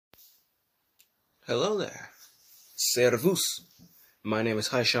Hello there. Servus. My name is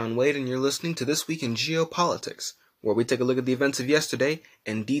Haishan Wade, and you're listening to This Week in Geopolitics, where we take a look at the events of yesterday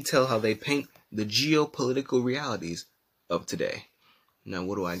and detail how they paint the geopolitical realities of today. Now,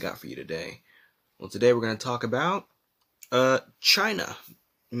 what do I got for you today? Well, today we're going to talk about China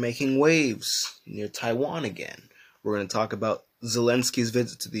making waves near Taiwan again. We're going to talk about Zelenskyy's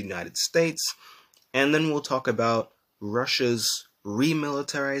visit to the United States, and then we'll talk about Russia's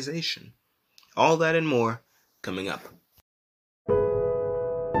remilitarization. All that and more coming up.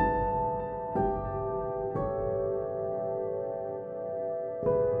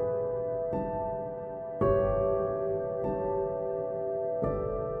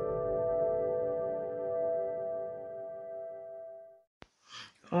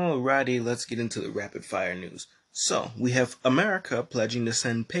 Alrighty, let's get into the rapid fire news. So, we have America pledging to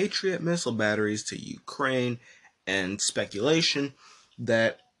send Patriot missile batteries to Ukraine, and speculation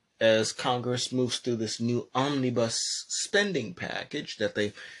that as Congress moves through this new omnibus spending package that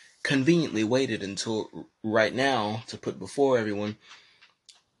they conveniently waited until right now to put before everyone,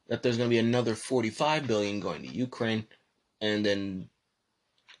 that there's going to be another $45 billion going to Ukraine, and then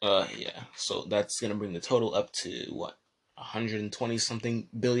so that's going to bring the total up to what, 120 something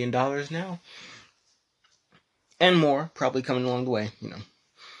billion dollars now, and more probably coming along the way.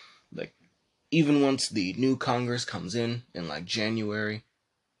 Like, even once the new Congress comes in like January,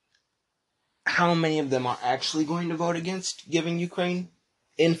 how many of them are actually going to vote against giving Ukraine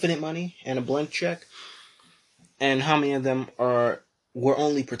infinite money and a blank check, and how many of them were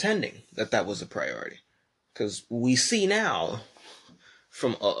only pretending that was a priority? Because we see now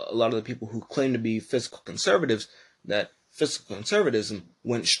from a lot of the people who claim to be fiscal conservatives that fiscal conservatism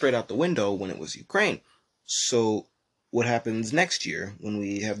went straight out the window when it was Ukraine. So what happens next year when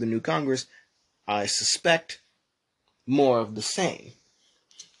we have the new Congress? I suspect more of the same,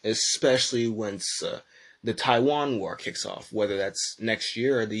 especially once the Taiwan war kicks off, whether that's next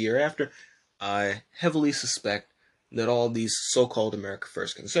year or the year after. I heavily suspect that all these so-called America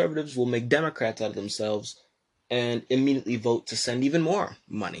First conservatives will make Democrats out of themselves and immediately vote to send even more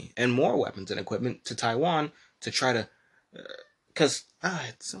money and more weapons and equipment to Taiwan to try to, because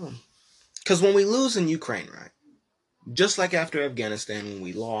when we lose in Ukraine, right, just like after Afghanistan when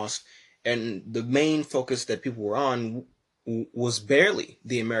we lost, and the main focus that people were on was barely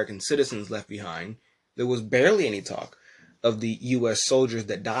the American citizens left behind. There was barely any talk of the U.S. soldiers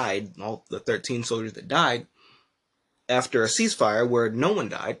that died, all the 13 soldiers that died after a ceasefire where no one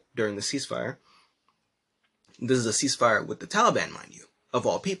died during the ceasefire. This is a ceasefire with the Taliban, mind you, of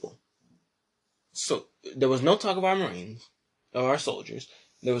all people. So there was no talk of our Marines, of our soldiers.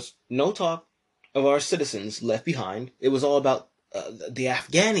 There was no talk of our citizens left behind. It was all about the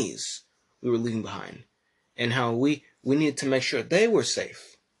Afghanis we were leaving behind, and how we needed to make sure they were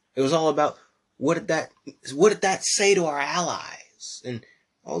safe. It was all about what did that say to our allies, and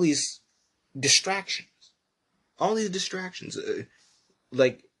all these distractions.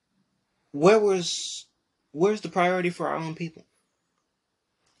 Like, where's the priority for our own people?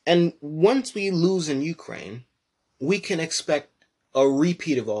 And once we lose in Ukraine, we can expect a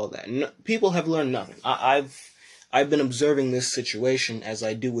repeat of all that. People have learned nothing. I've been observing this situation as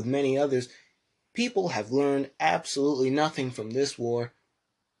I do with many others. People have learned absolutely nothing from this war,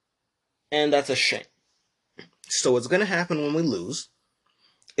 and that's a shame. So what's going to happen when we lose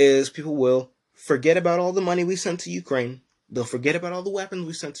is people will forget about all the money we sent to Ukraine. They'll forget about all the weapons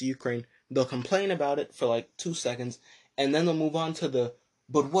we sent to Ukraine. They'll complain about it for like 2 seconds, and then they'll move on to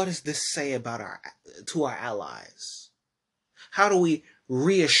but what does this say about our allies? How do we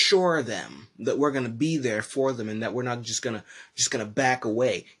reassure them that we're going to be there for them and that we're not just going to back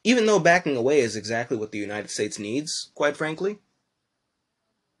away? Even though backing away is exactly what the United States needs, quite frankly.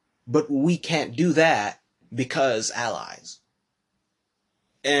 But we can't do that because allies.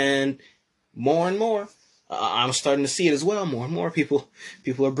 And more, I'm starting to see it as well. More and more people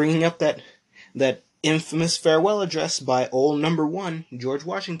are bringing up that infamous farewell address by old number one, George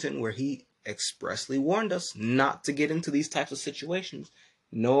Washington, where he expressly warned us not to get into these types of situations.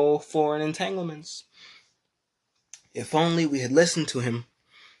 No foreign entanglements. If only we had listened to him.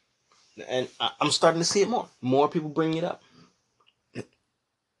 And I'm starting to see it more. More people bringing it up.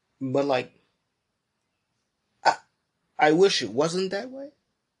 But I wish it wasn't that way.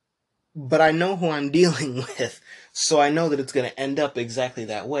 But I know who I'm dealing with, so I know that it's going to end up exactly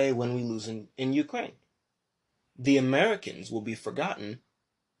that way when we lose in Ukraine. The Americans will be forgotten.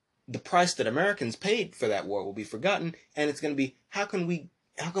 The price that Americans paid for that war will be forgotten, and it's going to be, how can we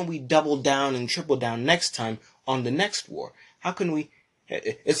double down and triple down next time on the next war?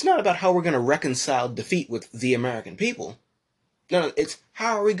 It's not about how we're going to reconcile defeat with the American people. No, it's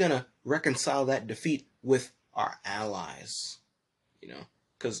how are we gonna reconcile that defeat with our allies? You know,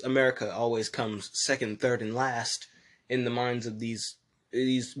 because America always comes second, third, and last in the minds of these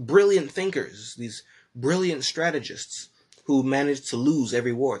brilliant thinkers, these brilliant strategists who manage to lose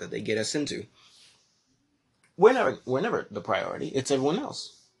every war that they get us into. We're never the priority. It's everyone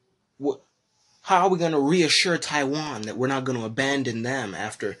else. How are we going to reassure Taiwan that we're not going to abandon them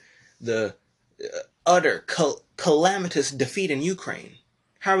after the utter calamitous defeat in Ukraine?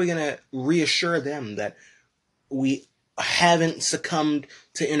 How are we going to reassure them that we haven't succumbed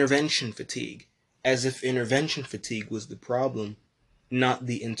to intervention fatigue, as if intervention fatigue was the problem, not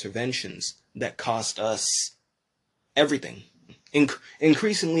the interventions that cost us everything,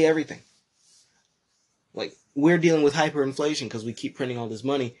 increasingly everything. Like, we're dealing with hyperinflation because we keep printing all this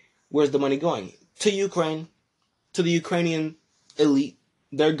money. Where's the money going? To Ukraine, to the Ukrainian elite,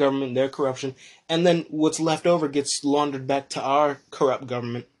 their government, their corruption, and then what's left over gets laundered back to our corrupt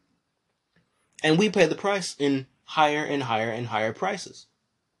government, and we pay the price in higher and higher and higher prices.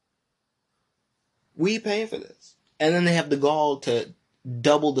 We pay for this. And then they have the gall to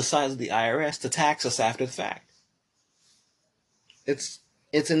double the size of the IRS to tax us after the fact. It's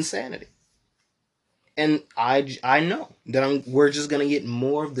insanity. And I know that we're just going to get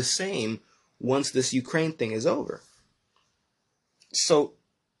more of the same once this Ukraine thing is over. So,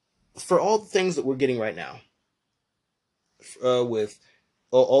 for all the things that we're getting right now, with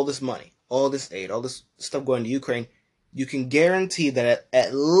all this money, all this aid, all this stuff going to Ukraine, you can guarantee that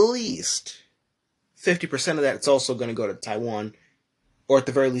at least 50% of that it's also going to go to Taiwan, or at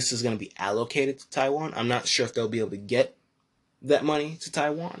the very least is going to be allocated to Taiwan. I'm not sure if they'll be able to get that money to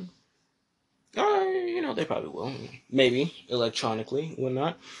Taiwan. They probably will. Maybe electronically,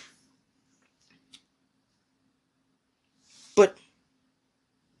 whatnot. But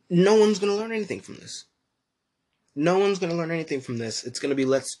no one's going to learn anything from this. No one's going to learn anything from this. It's going to be,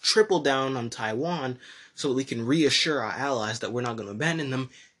 let's triple down on Taiwan so that we can reassure our allies that we're not going to abandon them,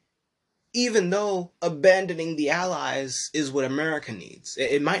 even though abandoning the allies is what America needs.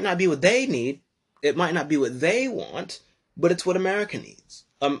 It might not be what they need. It might not be what they want, but it's what America needs.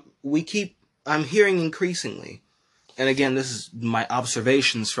 I'm hearing increasingly, and again, this is my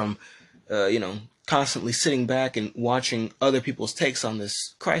observations from, constantly sitting back and watching other people's takes on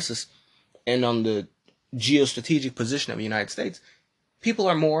this crisis and on the geostrategic position of the United States. People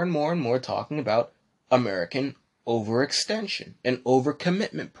are more and more and more talking about American overextension, an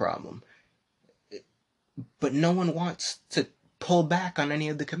overcommitment problem. But no one wants to pull back on any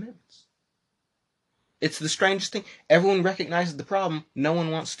of the commitments. It's the strangest thing. Everyone recognizes the problem. No one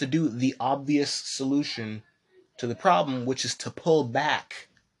wants to do the obvious solution to the problem, which is to pull back.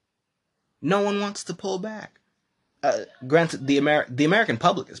 No one wants to pull back. Granted, the American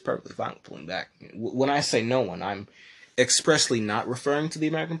public is perfectly fine with pulling back. When I say no one, I'm expressly not referring to the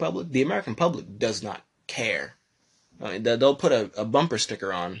American public. The American public does not care. They'll put a bumper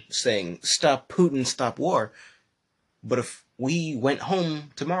sticker on saying, "Stop Putin, stop war." But if we went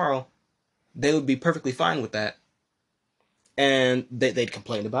home tomorrow, they would be perfectly fine with that. And they'd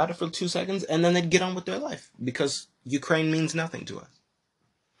complain about it for 2 seconds, and then they'd get on with their life, because Ukraine means nothing to us.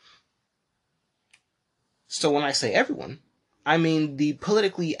 So when I say everyone, I mean the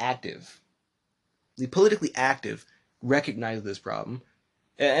politically active. The politically active recognize this problem,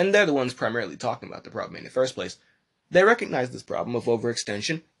 and they're the ones primarily talking about the problem in the first place. They recognize this problem of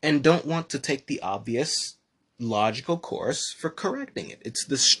overextension and don't want to take the obvious, logical course for correcting it. It's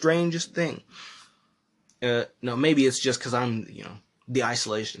the strangest thing. No, maybe it's just because I'm, the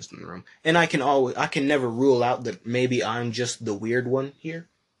isolationist in the room, and I can never rule out that maybe I'm just the weird one here.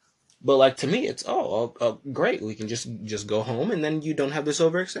 But to me, it's great. We can just go home, and then you don't have this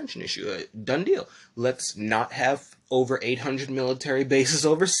overextension issue. Done deal. Let's not have over 800 military bases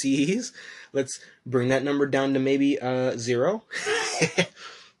overseas. Let's bring that number down to maybe 0.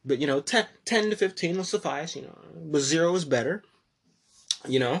 But 10 to 15 will suffice. But 0 is better.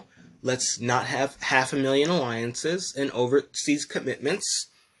 Let's not have 500,000 alliances and overseas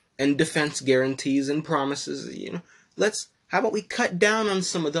commitments and defense guarantees and promises. How about we cut down on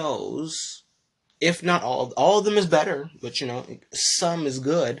some of those? If not all. All of them is better, but some is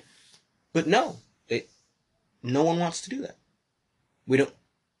good. But no one wants to do that. We don't.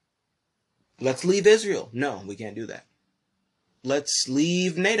 Let's leave Israel. No, we can't do that. Let's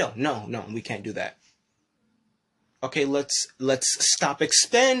leave NATO. No, we can't do that. Okay, let's stop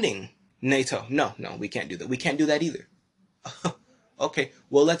expanding NATO. No, we can't do that. We can't do that either. Okay,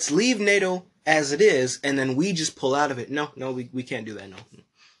 well, let's leave NATO as it is, and then we just pull out of it. No, we can't do that. No.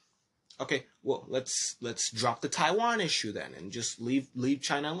 Okay, well, let's drop the Taiwan issue then and just leave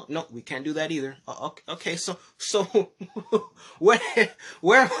China alone. No, we can't do that either. Okay, so where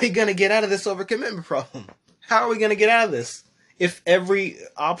where are we gonna get out of this overcommitment problem? How are we gonna get out of this if every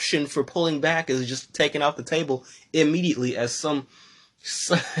option for pulling back is just taken off the table immediately as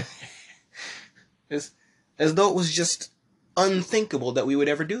as though it was just unthinkable that we would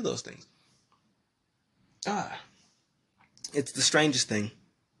ever do those things? Ah, it's the strangest thing.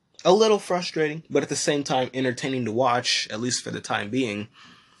 A little frustrating, but at the same time entertaining to watch, at least for the time being.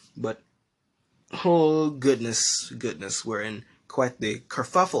 But oh goodness, we're in quite the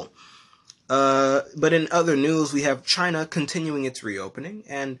kerfuffle. But in other news, we have China continuing its reopening,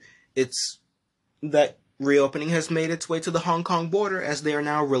 and it's that reopening has made its way to the Hong Kong border as they are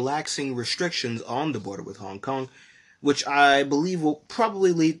now relaxing restrictions on the border with Hong Kong, which I believe will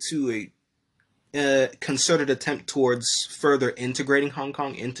probably lead to a concerted attempt towards further integrating Hong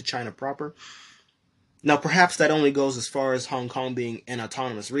Kong into China proper. Now, perhaps that only goes as far as Hong Kong being an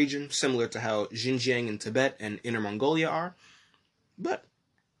autonomous region, similar to how Xinjiang and Tibet and Inner Mongolia are, but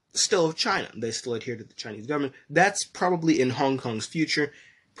still China. They still adhere to the Chinese government. That's probably in Hong Kong's future,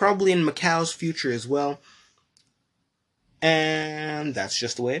 probably in Macau's future as well, and that's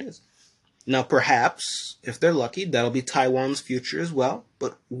just the way it is. Now, perhaps, if they're lucky, that'll be Taiwan's future as well,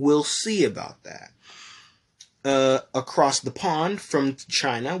 but we'll see about that. Across the pond from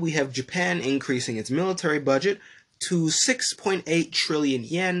China, we have Japan increasing its military budget to 6.8 trillion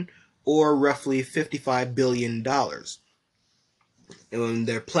yen, or roughly $55 billion. And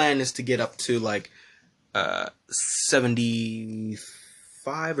their plan is to get up to like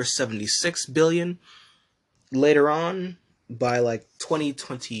 75 or 76 billion later on by like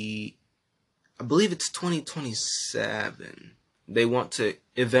 2020. I believe it's 2027. They want to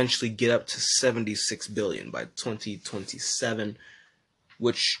eventually get up to 76 billion by 2027,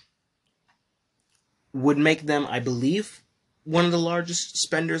 which would make them, I believe, one of the largest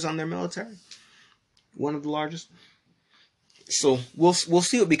spenders on their military. One of the largest. So we'll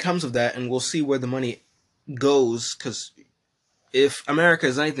see what becomes of that, and we'll see where the money goes, because if America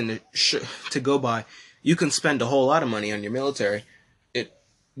is anything to go by, you can spend a whole lot of money on your military. It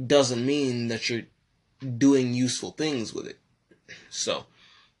doesn't mean that you're doing useful things with it. So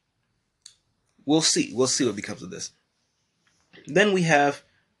we'll see what becomes of this. Then we have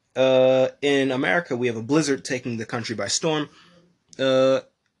in America, we have a blizzard taking the country by storm. It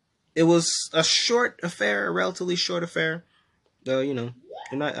was a relatively short affair. A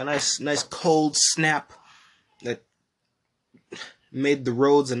nice cold snap that made the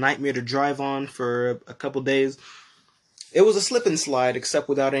roads a nightmare to drive on for a couple days. It was a slip and slide, except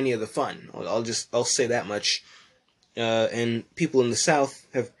without any of the fun. I'll say that much. And people in the South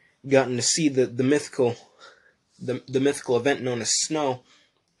have gotten to see the mythical event known as snow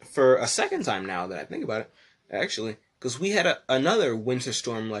for a second time now that I think about it, actually, because we had another winter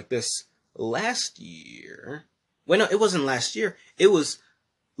storm like this last year. Wait, no, it wasn't last year. It was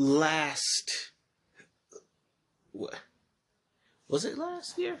last. What? Was it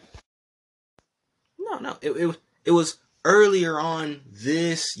last year? No. It was earlier on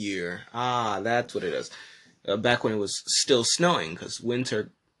this year. Ah, that's what it is. Back when it was still snowing, because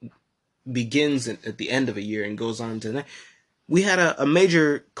winter begins at the end of a year and goes on to the next. We had a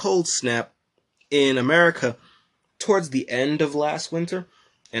major cold snap in America towards the end of last winter,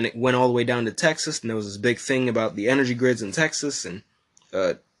 and it went all the way down to Texas, and there was this big thing about the energy grids in Texas and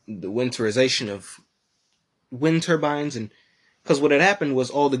the winterization of wind turbines, and because what had happened was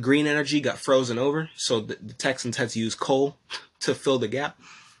all the green energy got frozen over, so the Texans had to use coal to fill the gap.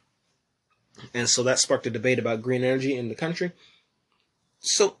 And so that sparked a debate about green energy in the country.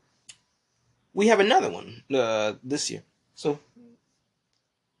 So we have another one this year. So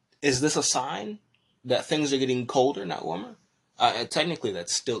is this a sign that things are getting colder, not warmer? Technically,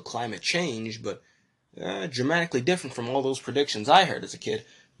 that's still climate change, but dramatically different from all those predictions I heard as a kid.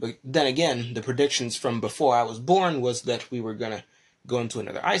 But then again, the predictions from before I was born was that we were going to go into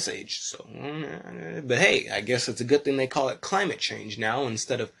another ice age. So, but hey, I guess it's a good thing they call it climate change now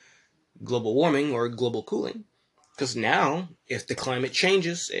instead of global warming or global cooling, because now if the climate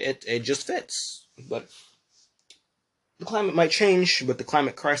changes, it just fits. But the climate might change, but the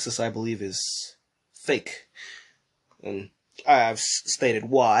climate crisis, I believe, is fake, and I've stated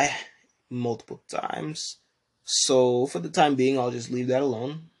why multiple times. So for the time being, I'll just leave that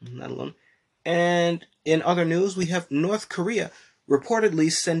alone. And in other news, we have North Korea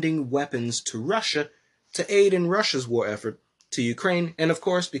reportedly sending weapons to Russia to aid in Russia's war effort to Ukraine, and of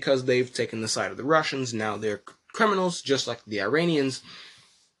course, because they've taken the side of the Russians, now they're criminals, just like the Iranians.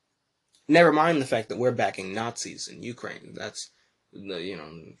 Never mind the fact that we're backing Nazis in Ukraine. You know,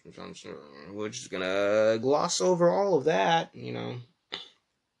 we're just gonna gloss over all of that. We're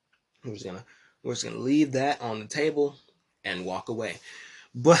just gonna we're just gonna leave that on the table and walk away.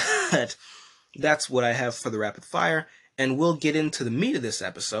 But that's what I have for the rapid fire, and we'll get into the meat of this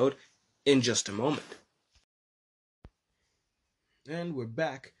episode in just a moment. And we're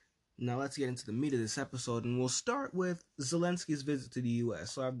back. Now let's get into the meat of this episode, and we'll start with Zelenskyy's visit to the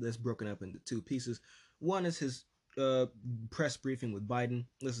U.S. So I have this broken up into two pieces. One is his uh, press briefing with Biden.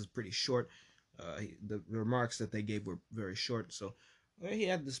 This is pretty short. The remarks that they gave were very short. So he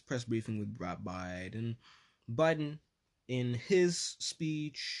had this press briefing with Biden. Biden, in his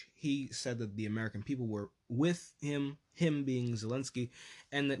speech, he said that the American people were with him being Zelensky,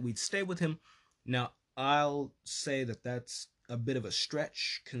 and that we'd stay with him. Now, I'll say that that's a bit of a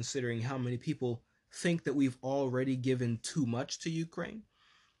stretch considering how many people think that we've already given too much to Ukraine.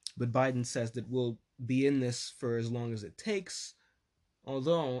 But Biden says that we'll be in this for as long as it takes.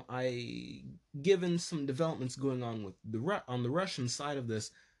 Although given some developments going on with on the Russian side of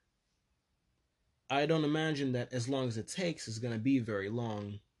this, I don't imagine that as long as it takes is going to be very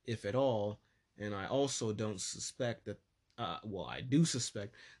long, if at all. And I also don't suspect that, I do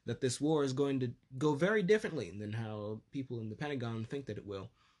suspect that this war is going to go very differently than how people in the Pentagon think that it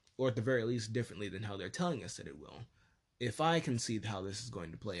will, or at the very least, differently than how they're telling us that it will. If I can see how this is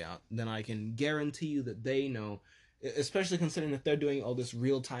going to play out, then I can guarantee you that they know, especially considering that they're doing all this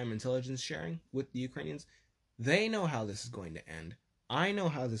real time intelligence sharing with the Ukrainians, they know how this is going to end. I know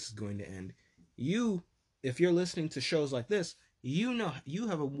how this is going to end. You, if you're listening to shows like this, you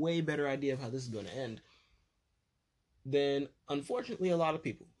have a way better idea of how this is going to end than, unfortunately, a lot of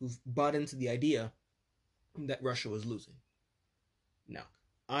people who've bought into the idea that Russia was losing. Now,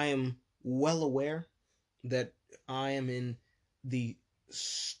 I am well aware that I am in the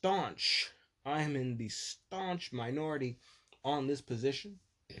staunch minority on this position.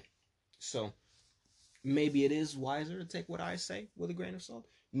 So maybe it is wiser to take what I say with a grain of salt.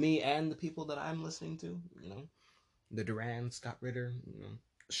 Me and the people that I'm listening to, the Duran, Scott Ritter,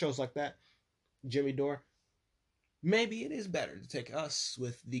 shows like that, Jimmy Dore. Maybe it is better to take us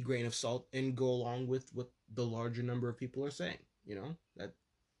with the grain of salt and go along with what the larger number of people are saying. That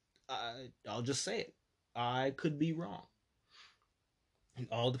I'll just say it. I could be wrong. And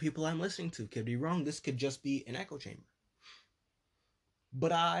all the people I'm listening to could be wrong. This could just be an echo chamber.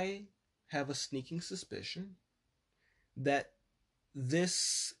 But I have a sneaking suspicion that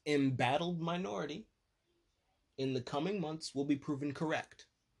this embattled minority in the coming months will be proven correct.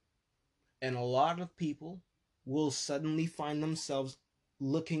 And a lot of people will suddenly find themselves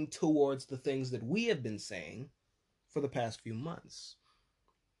looking towards the things that we have been saying for the past few months.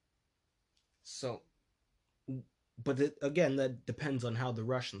 So, but again, that depends on how the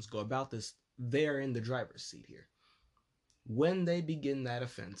Russians go about this. They're in the driver's seat here. When they begin that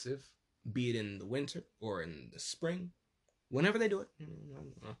offensive, be it in the winter or in the spring, whenever they do it,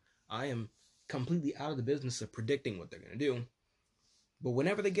 I am completely out of the business of predicting what they're going to do. But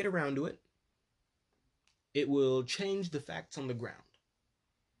whenever they get around to it, it will change the facts on the ground.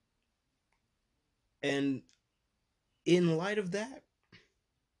 And in light of that,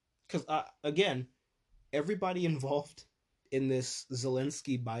 because again, everybody involved in this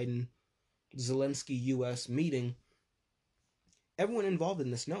Zelensky US meeting, everyone involved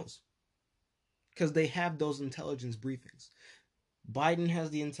in this knows, because they have those intelligence briefings. Biden has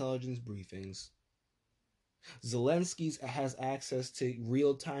the intelligence briefings. Zelensky has access to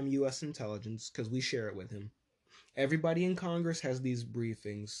real-time U.S. intelligence because we share it with him. Everybody in Congress has these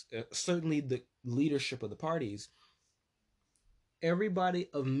briefings. Certainly the leadership of the parties. Everybody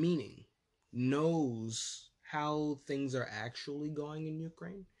of meaning knows how things are actually going in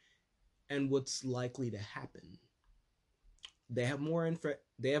Ukraine and what's likely to happen. They have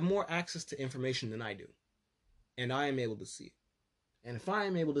more access to information than I do, and I am able to see it. And if I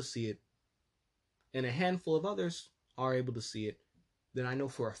am able to see it, and a handful of others are able to see it, then I know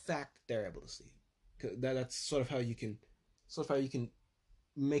for a fact they're able to see it. That's sort of how you can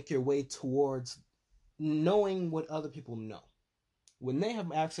make your way towards knowing what other people know. When they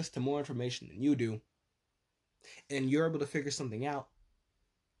have access to more information than you do, and you're able to figure something out,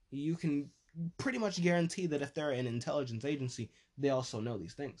 you can pretty much guarantee that if they're an intelligence agency, they also know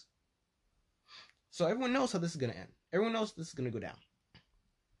these things. So everyone knows how this is going to end. Everyone knows this is going to go down.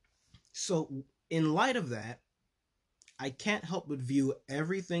 So in light of that, I can't help but view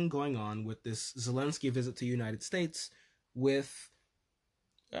everything going on with this Zelensky visit to the United States with,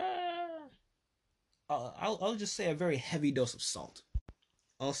 I'll just say, a very heavy dose of salt.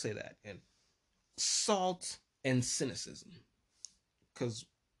 I'll say that. And salt and cynicism. Because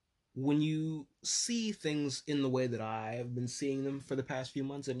when you see things in the way that I have been seeing them for the past few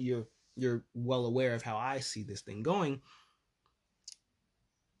months, and you're well aware of how I see this thing going,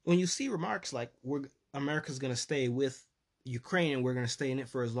 when you see remarks like America's going to stay with Ukraine and we're going to stay in it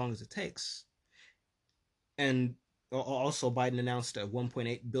for as long as it takes, and also Biden announced a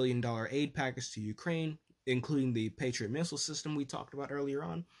 $1.8 billion aid package to Ukraine, including the Patriot missile system we talked about earlier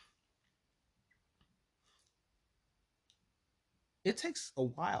on. It takes a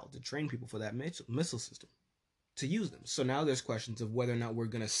while to train people for that missile system, to use them. So now there's questions of whether or not we're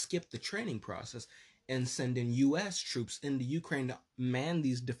going to skip the training process and send in U.S. troops into Ukraine to man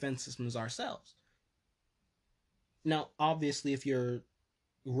these defense systems ourselves. Now, obviously, if you're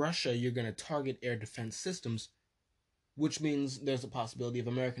Russia, you're going to target air defense systems, which means there's a possibility of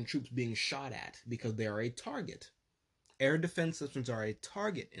American troops being shot at because they are a target. Air defense systems are a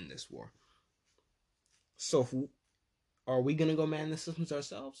target in this war. So, are we going to go man the systems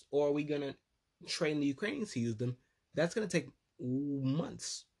ourselves, or are we going to train the Ukrainians to use them? That's going to take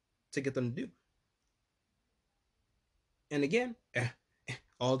months to get them to do. And again,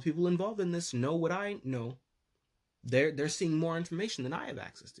 all the people involved in this know what I know. They're seeing more information than I have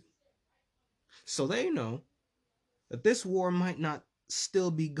access to. So they know that this war might not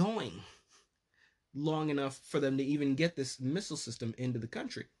still be going long enough for them to even get this missile system into the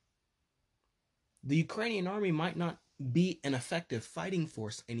country. The Ukrainian army might not be an effective fighting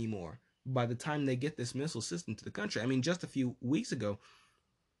force anymore by the time they get this missile system to the country. I mean, just a few weeks ago,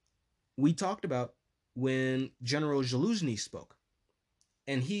 we talked about when General Zaluzny spoke,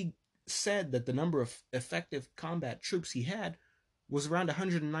 and he said that the number of effective combat troops he had was around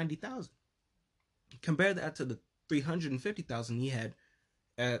 190,000. Compare that to the 350,000 he had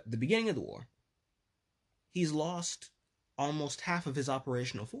at the beginning of the war. He's lost almost half of his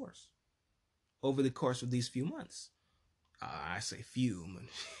operational force over the course of these few months. I say few, but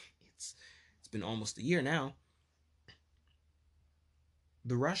it's been almost a year now.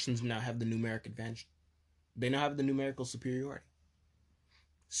 The Russians now have the numeric advantage. They now have the numerical superiority.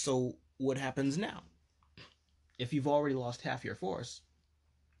 So what happens now? If you've already lost half your force,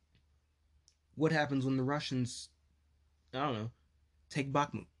 what happens when the Russians, I don't know, take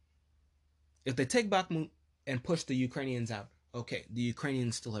Bakhmut? If they take Bakhmut and push the Ukrainians out, okay, the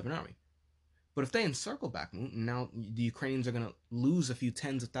Ukrainians still have an army. But if they encircle Bakhmut, and now the Ukrainians are going to lose a few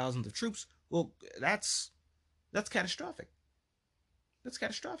tens of thousands of troops, well, that's catastrophic. That's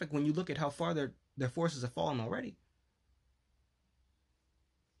catastrophic when you look at how far their forces have fallen already.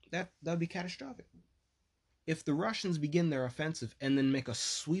 That'd be catastrophic. If the Russians begin their offensive and then make a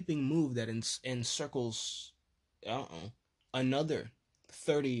sweeping move that encircles, another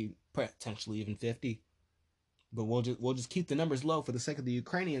 30, potentially even 50, but we'll just keep the numbers low for the sake of the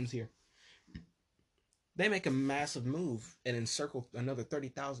Ukrainians here. They make a massive move and encircle another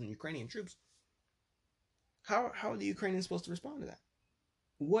 30,000 Ukrainian troops. How are the Ukrainians supposed to respond to that?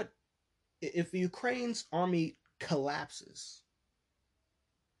 What if the Ukraine's army collapses?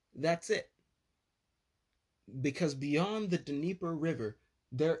 That's it. Because beyond the Dnieper River,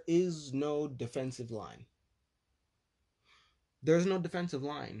 there is no defensive line. There's no defensive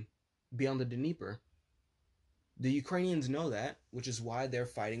line beyond the Dnieper. The Ukrainians know that, which is why they're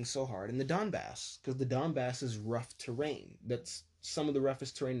fighting so hard in the Donbass, because the Donbass is rough terrain. That's some of the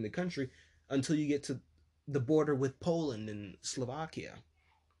roughest terrain in the country until you get to the border with Poland and Slovakia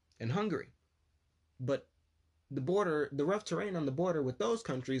and Hungary. But the rough terrain on the border with those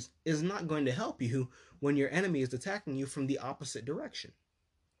countries is not going to help you when your enemy is attacking you from the opposite direction.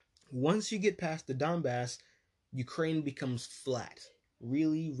 Once you get past the Donbass, Ukraine becomes flat.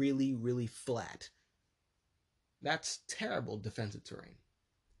 Really, really, really flat. That's terrible defensive terrain.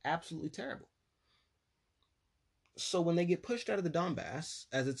 Absolutely terrible. So when they get pushed out of the Donbass,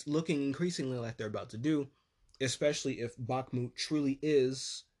 as it's looking increasingly like they're about to do, especially if Bakhmut truly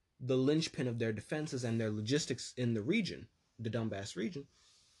is the linchpin of their defenses and their logistics in the region, the Donbass region,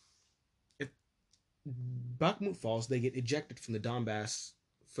 if Bakhmut falls, they get ejected from the Donbass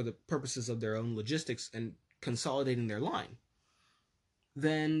for the purposes of their own logistics and consolidating their line.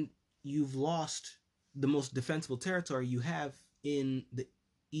 Then you've lost the most defensible territory you have in the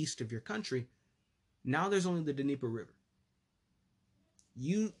east of your country. Now there's only the Dnieper River.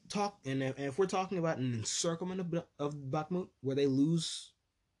 You talk, and if we're talking about an encirclement of Bakhmut, where they lose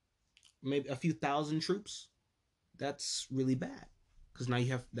maybe a few thousand troops, that's really bad. Because now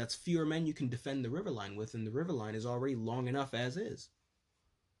that's fewer men you can defend the river line with, and the river line is already long enough as is.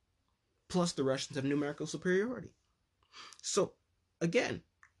 Plus the Russians have numerical superiority. So, again,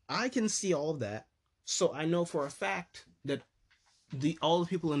 I can see all of that. So I know for a fact that all the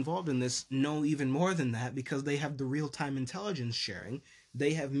people involved in this know even more than that because they have the real-time intelligence sharing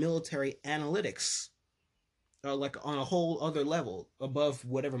They have military analytics, like on a whole other level above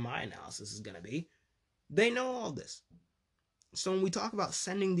whatever my analysis is going to be. They know all this. So when we talk about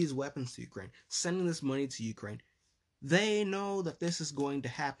sending these weapons to Ukraine, sending this money to Ukraine, they know that this is going to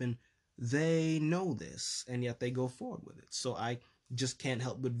happen. They know this, and yet they go forward with it. So I just can't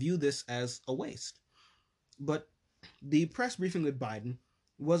help but view this as a waste. But the press briefing with Biden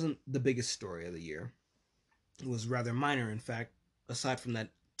wasn't the biggest story of the year. It was rather minor, in fact, aside from that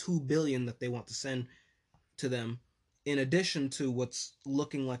 $2 billion that they want to send to them, in addition to what's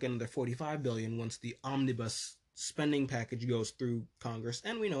looking like another $45 billion once the omnibus spending package goes through Congress,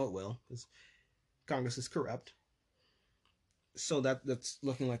 and we know it will, because Congress is corrupt. So that's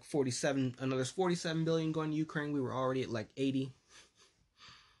looking like 47, another 47 billion going to Ukraine. We were already at like 80.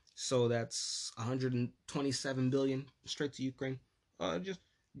 So that's 127 billion straight to Ukraine. Just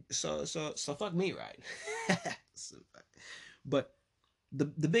so fuck me, right? But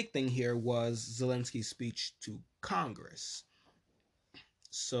the big thing here was Zelenskyy's speech to Congress.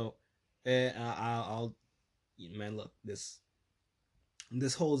 So I'll man, look, this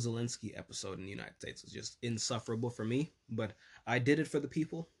whole Zelensky episode in the United States is just insufferable for me, but I did it for the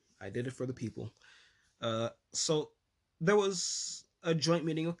people. I did it for the people. So there was a joint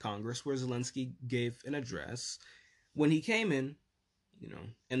meeting of Congress where Zelensky gave an address. When he came in,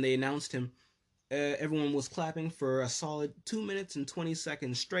 and they announced him, everyone was clapping for a solid 2 minutes and 20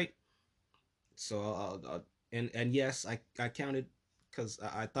 seconds straight. So and yes, I counted because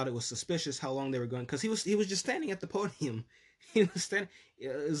I thought it was suspicious how long they were going, because he was just standing at the podium. He was standing.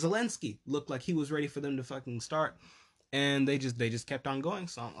 Zelensky looked like he was ready for them to fucking start, and they just kept on going.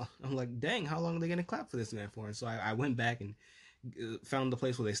 So I'm like, dang, how long are they gonna clap for this man for? And so I went back and found the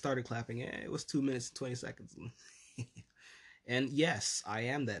place where they started clapping. It was 2 minutes and 20 seconds. And yes, I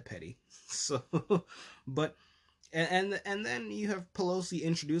am that petty. So, but and then you have Pelosi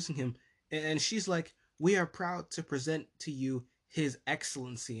introducing him, and she's like, "We are proud to present to you His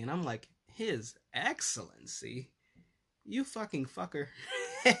Excellency," and I'm like, "His Excellency? You fucking fucker."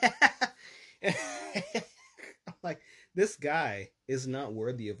 I'm like, this guy is not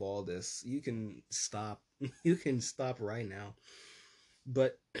worthy of all this. You can stop. You can stop right now.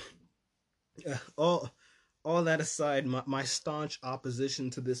 But all that aside, my staunch opposition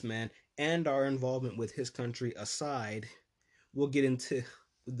to this man and our involvement with his country aside, we'll get into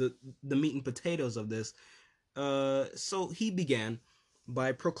the meat and potatoes of this. So he began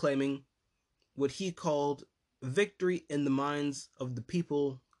by proclaiming what he called victory in the minds of the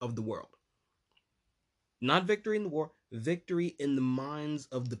people of the world. Not victory in the war, victory in the minds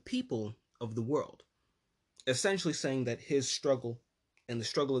of the people of the world. Essentially saying that his struggle and the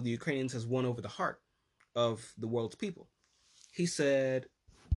struggle of the Ukrainians has won over the heart of the world's people. He said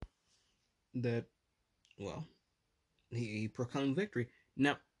that, well, he proclaimed victory.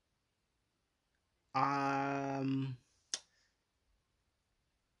 Now, I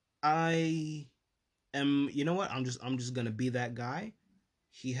am, you know what? I'm just gonna be that guy.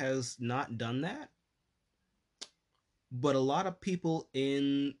 He has not done that, but a lot of people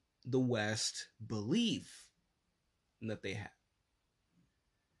in the West believe that they have.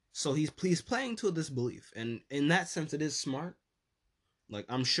 So he's playing to this belief, and in that sense, it is smart. Like,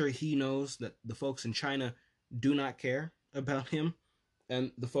 I'm sure he knows that the folks in China do not care about him,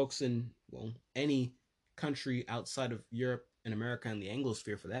 and the folks in, well, any country outside of Europe and America and the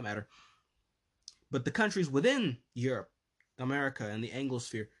Anglosphere for that matter. But the countries within Europe, America, and the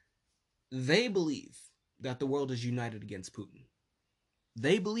Anglosphere, they believe that the world is united against Putin.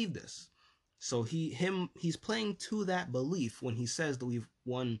 They believe this. So he's playing to that belief when he says that we've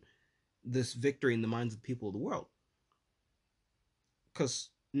won this victory in the minds of the people of the world. Because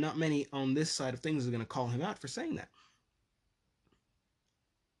not many on this side of things are going to call him out for saying that.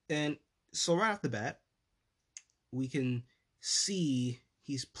 And so right off the bat, we can see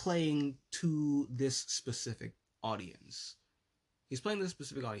he's playing to this specific audience. He's playing to this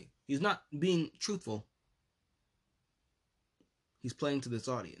specific audience. He's not being truthful. He's playing to this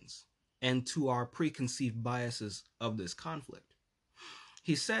audience and to our preconceived biases of this conflict.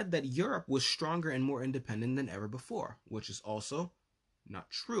 He said that Europe was stronger and more independent than ever before, which is also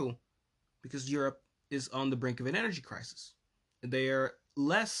not true, because Europe is on the brink of an energy crisis. They are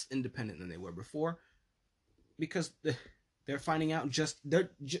less independent than they were before, because they're finding out just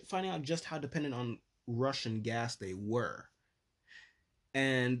how dependent on Russian gas they were.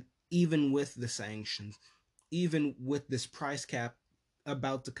 And even with the sanctions, even with this price cap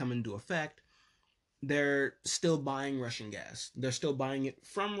about to come into effect, they're still buying Russian gas. They're still buying it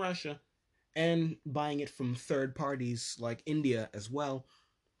from Russia and buying it from third parties like India as well,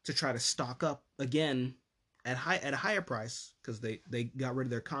 to try to stock up again at a higher price because they got rid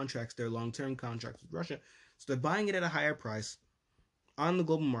of their contracts, their long-term contracts with Russia. So they're buying it at a higher price on the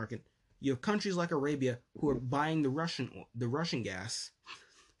global market. You have countries like Arabia who are buying the Russian gas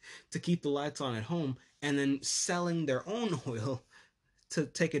to keep the lights on at home and then selling their own oil to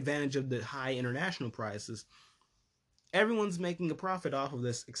take advantage of the high international prices. Everyone's making a profit off of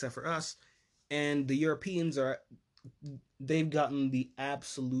this except for us, and the Europeans they've gotten the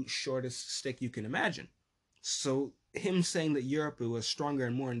absolute shortest stick you can imagine. So him saying that Europe was stronger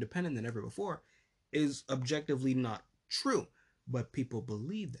and more independent than ever before is objectively not true, but people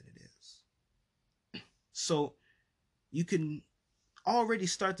believe that it is. So you can already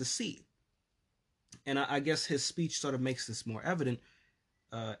start to see, and I guess his speech sort of makes this more evident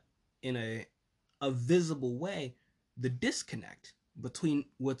uh, in a visible way, the disconnect between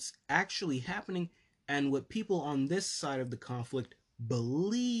what's actually happening and what people on this side of the conflict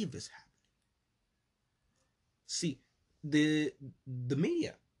believe is happening. See, the the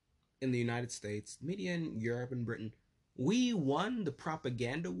media in the United States, media in Europe and Britain, we won the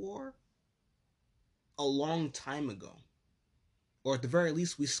propaganda war a long time ago. Or at the very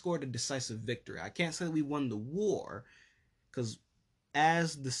least, we scored a decisive victory. I can't say that we won the war, because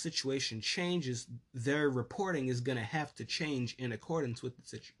as the situation changes, their reporting is going to have to change in accordance with the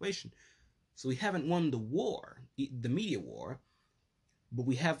situation. So we haven't won the war, the media war, but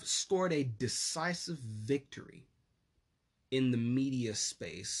we have scored a decisive victory in the media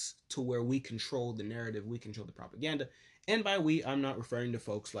space to where we control the narrative, we control the propaganda. And by we, I'm not referring to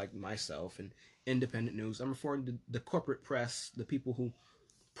folks like myself and independent news. I'm referring to the corporate press, the people who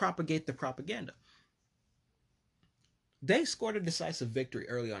propagate the propaganda. They scored a decisive victory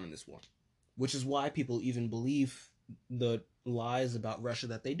early on in this war, which is why people even believe the lies about Russia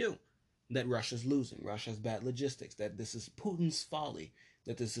that they do. That Russia's losing, Russia has bad logistics, that this is Putin's folly,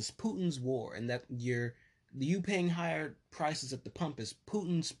 that this is Putin's war, and that you paying higher prices at the pump is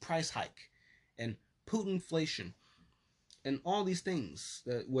Putin's price hike and Putinflation and all these things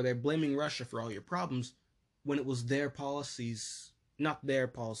where they're blaming Russia for all your problems when it was their policies, not their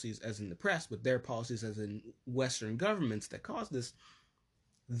policies as in the press, but their policies as in Western governments that caused this.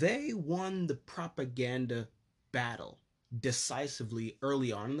 They won the propaganda battle decisively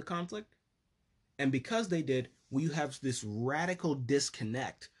early on in the conflict. And because they did, we have this radical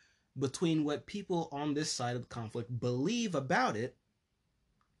disconnect between what people on this side of the conflict believe about it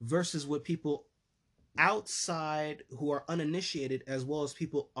versus what people outside who are uninitiated, as well as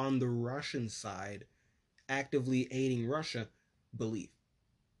people on the Russian side actively aiding Russia, believe.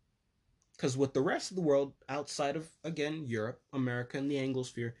 Because what the rest of the world outside of, again, Europe, America, and the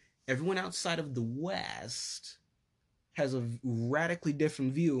Anglosphere, everyone outside of the West has a radically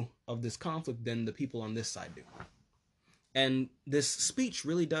different view of this conflict than the people on this side do. And this speech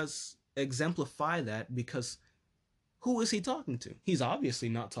really does exemplify that, because who is he talking to? He's obviously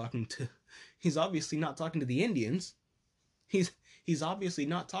not talking to the Indians. He's obviously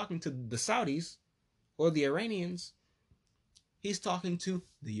not talking to the Saudis or the Iranians. He's talking to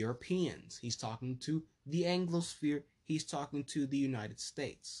the Europeans. He's talking to the Anglosphere. He's talking to the United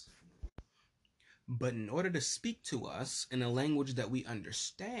States. But in order to speak to us in a language that we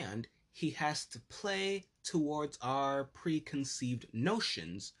understand, he has to play towards our preconceived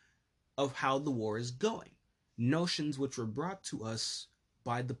notions of how the war is going. Notions which were brought to us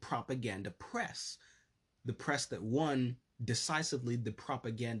by the propaganda press. The press that won decisively the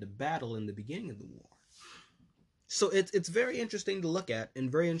propaganda battle in the beginning of the war. So it's very interesting to look at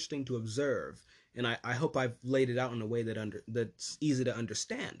and very interesting to observe. And I hope I've laid it out in a way that's easy to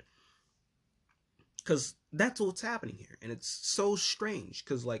understand. Because that's what's happening here. And it's so strange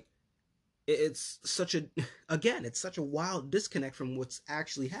because, like, it's such a wild disconnect from what's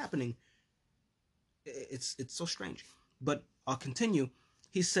actually happening. It's so strange. But I'll continue.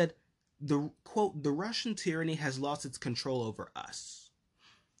 He said, quote, the Russian tyranny has lost its control over us.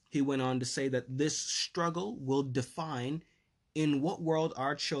 He went on to say that this struggle will define in what world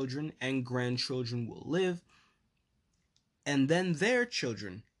our children and grandchildren will live, and then their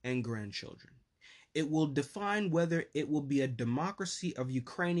children and grandchildren. It will define whether it will be a democracy of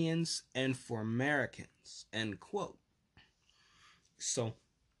Ukrainians and for Americans, end quote. So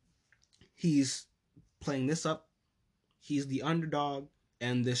he's playing this up. He's the underdog,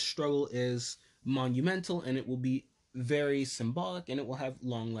 and this struggle is monumental, and it will be very symbolic, and it will have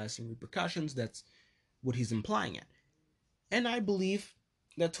long-lasting repercussions. That's what he's implying it. And I believe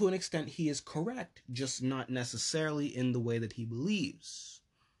that to an extent he is correct, just not necessarily in the way that he believes.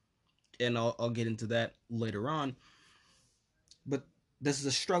 And I'll get into that later on. But this is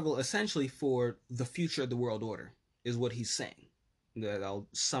a struggle essentially for the future of the world order, is what he's saying. I'll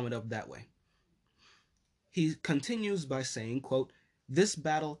sum it up that way. He continues by saying, quote, "This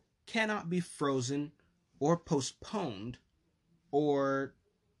battle cannot be frozen or postponed or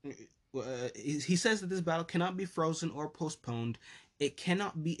he says that this battle cannot be frozen or postponed. It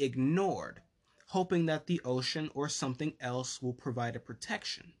cannot be ignored, hoping that the ocean or something else will provide a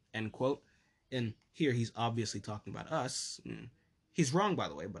protection," end quote. And here he's obviously talking about us. He's wrong, by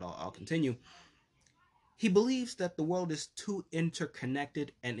the way, but I'll continue. He believes that the world is too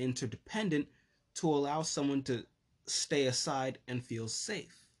interconnected and interdependent to allow someone to stay aside and feel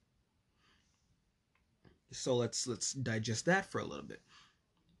safe. So let's digest that for a little bit.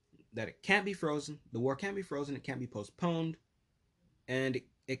 That it can't be frozen, the war can't be frozen, it can't be postponed, and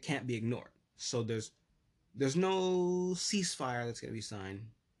it can't be ignored. So there's no ceasefire that's gonna be signed.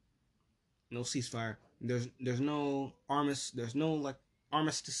 No ceasefire. There's no there's no like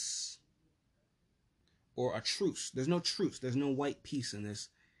armistice or a truce. There's no truce. There's no white peace in this.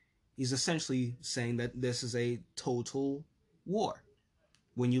 He's essentially saying that this is a total war.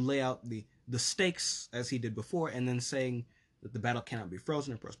 When you lay out the stakes as he did before, and then saying that the battle cannot be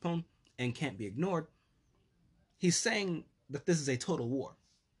frozen or postponed and can't be ignored, he's saying that this is a total war,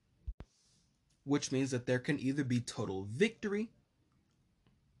 which means that there can either be total victory,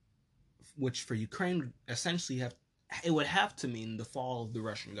 which for Ukraine would essentially would have to mean the fall of the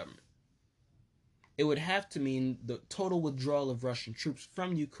Russian government. It would have to mean the total withdrawal of Russian troops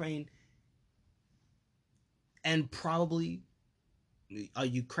from Ukraine and probably a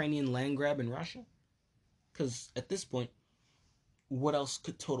Ukrainian land grab in Russia. Because at this point, what else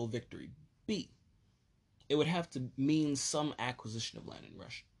could total victory be? It would have to mean some acquisition of land in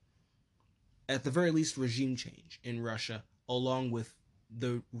Russia. At the very least, regime change in Russia, along with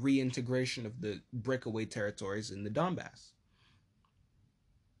the reintegration of the breakaway territories in the Donbass.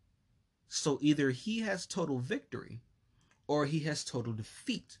 So either he has total victory or he has total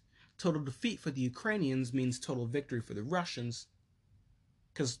defeat. Total defeat for the Ukrainians means total victory for the Russians,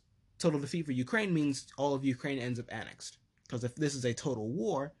 because total defeat for Ukraine means all of Ukraine ends up annexed. Because if this is a total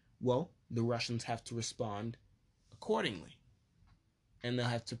war, well, the Russians have to respond accordingly. And they'll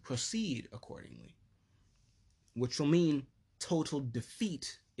have to proceed accordingly. Which will mean total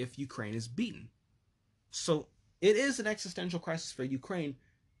defeat if Ukraine is beaten. So it is an existential crisis for Ukraine,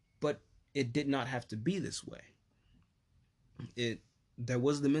 but it did not have to be this way. There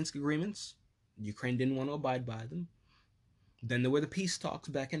was the Minsk agreements. Ukraine didn't want to abide by them. Then there were the peace talks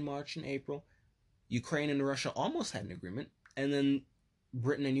back in March and April. Ukraine and Russia almost had an agreement, and then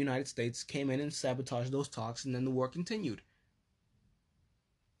Britain and the United States came in and sabotaged those talks, and then the war continued.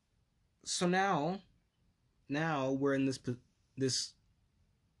 So now we're in this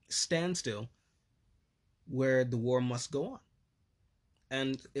standstill where the war must go on.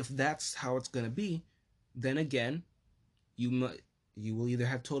 And if that's how it's going to be, then again, you will either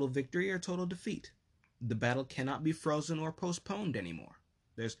have total victory or total defeat. The battle cannot be frozen or postponed anymore.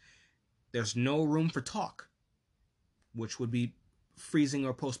 There's no room for talk, which would be freezing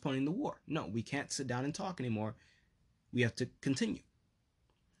or postponing the war. No, we can't sit down and talk anymore. We have to continue.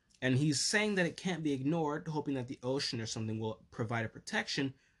 And he's saying that it can't be ignored, hoping that the ocean or something will provide a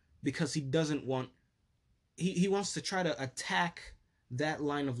protection, because he doesn't want... He wants to try to attack that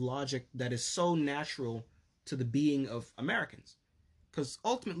line of logic that is so natural to the being of Americans. Because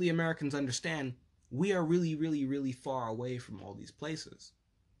ultimately Americans understand we are really, really, really far away from all these places.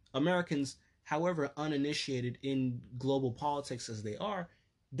 Americans, however uninitiated in global politics as they are,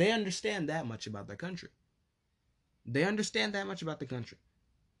 they understand that much about their country. They understand that much about the country.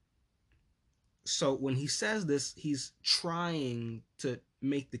 So when he says this, he's trying to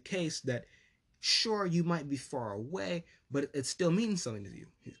make the case that sure, you might be far away, but it still means something to you.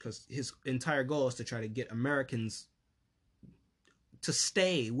 Because his entire goal is to try to get Americans to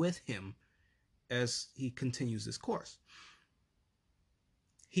stay with him as he continues this course.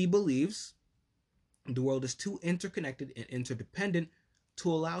 He believes the world is too interconnected and interdependent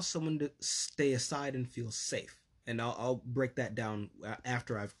to allow someone to stay aside and feel safe. And I'll break that down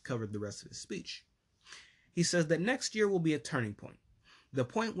after I've covered the rest of his speech. He says that next year will be a turning point. The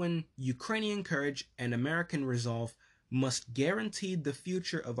point when Ukrainian courage and American resolve must guarantee the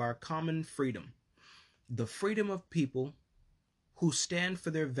future of our common freedom. The freedom of people who stand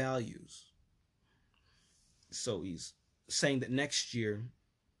for their values. So he's saying that next year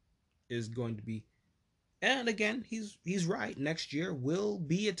is going to be, and again, he's right, next year will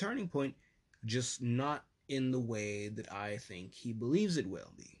be a turning point, just not in the way that I think he believes it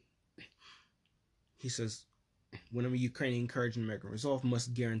will be. He says, whenever Ukrainian courage and American resolve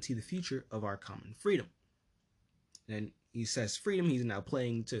must guarantee the future of our common freedom. And he says freedom, he's now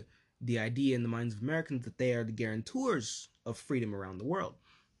playing to the idea in the minds of Americans that they are the guarantors of freedom around the world.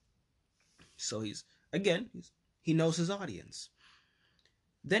 So he's Again, he knows his audience.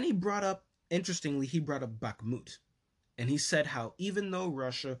 Then interestingly, he brought up Bakhmut. And he said how even though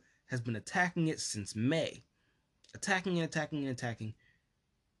Russia has been attacking it since May, attacking,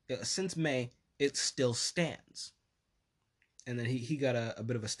 since May, it still stands. And then he got a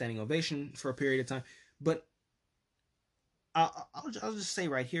bit of a standing ovation for a period of time. But I'll just say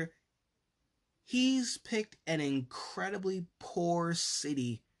right here, he's picked an incredibly poor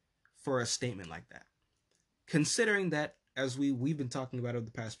city for a statement like that. Considering that, as we've been talking about over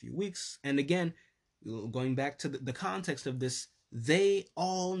the past few weeks, and again, going back to the context of this, they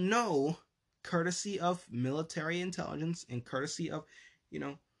all know, courtesy of military intelligence and courtesy of,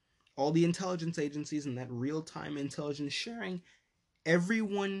 all the intelligence agencies and that real-time intelligence sharing,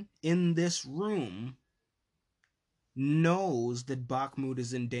 everyone in this room knows that Bakhmut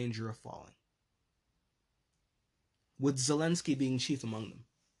is in danger of falling, with Zelensky being chief among them.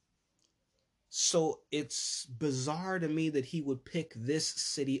 So it's bizarre to me that he would pick this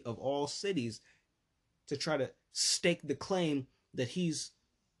city of all cities to try to stake the claim that he's...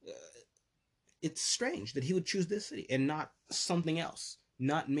 it's strange that he would choose this city and not something else.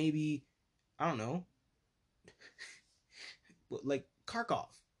 Not maybe, I don't know, like Kharkov.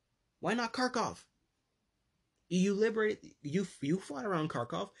 Why not Kharkov? You fought around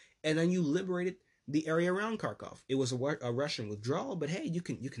Kharkov, and then you liberated the area around Kharkov. It was a Russian withdrawal, but hey, you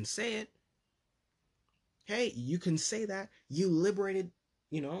can say it. Hey, you can say that. You liberated,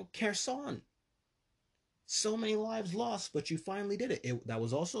 Kherson. So many lives lost, but you finally did it. That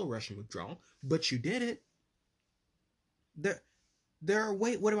was also a Russian withdrawal, but you did it.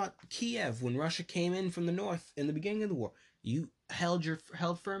 What about Kiev when Russia came in from the north in the beginning of the war? You held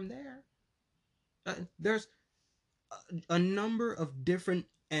firm there. There's a number of different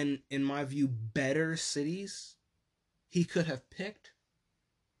and, in my view, better cities he could have picked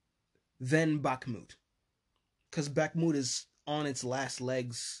than Bakhmut. Because Bakhmut is on its last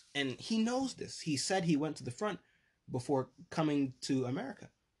legs, and he knows this. He said he went to the front before coming to America.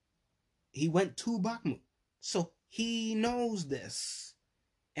 He went to Bakhmut. So he knows this.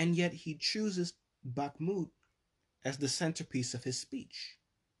 And yet he chooses Bakhmut as the centerpiece of his speech,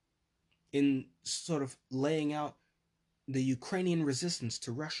 in sort of laying out the Ukrainian resistance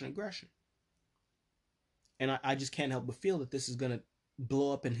to Russian aggression. And I just can't help but feel that this is going to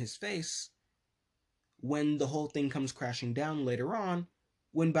blow up in his face when the whole thing comes crashing down later on,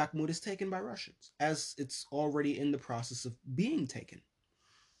 when Bakhmut is taken by Russians, as it's already in the process of being taken.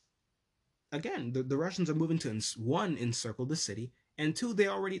 Again, the Russians are moving to, one, encircle the city, and two,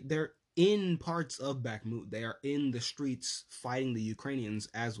 they're in parts of Bakhmut. They are in the streets fighting the Ukrainians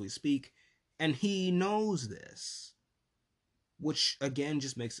as we speak, and he knows this, which again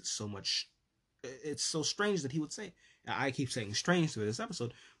just makes it so much... it's so strange that he would say... I keep saying strange through this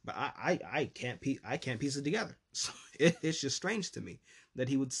episode, but I can't piece it together. So it's just strange to me that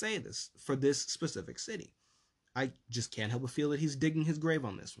he would say this for this specific city. I just can't help but feel that he's digging his grave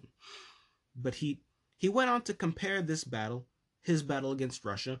on this one. But he went on to compare this battle, his battle against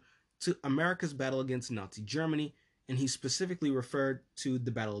Russia, to America's battle against Nazi Germany, and he specifically referred to the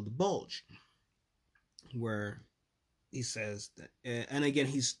Battle of the Bulge, where he says that, and again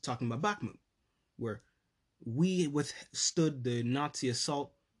he's talking about Bakhmut, where we withstood the Nazi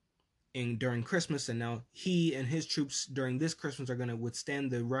assault during Christmas, and now he and his troops during this Christmas are going to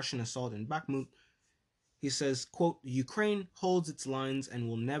withstand the Russian assault in Bakhmut. He says, quote, "Ukraine holds its lines and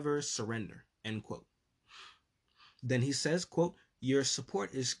will never surrender," end quote. Then he says, quote, "Your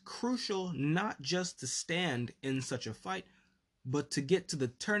support is crucial not just to stand in such a fight, but to get to the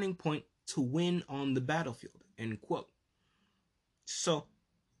turning point to win on the battlefield," end quote. So,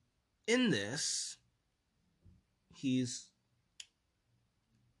 in this, he's,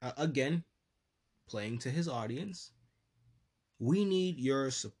 again, playing to his audience. We need your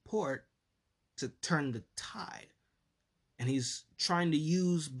support to turn the tide. And he's trying to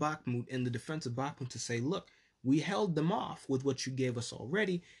use Bakhmut in the defense of Bakhmut to say, look, we held them off with what you gave us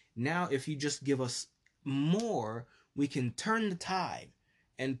already. Now, if you just give us more, we can turn the tide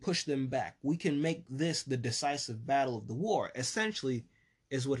and push them back. We can make this the decisive battle of the war, essentially,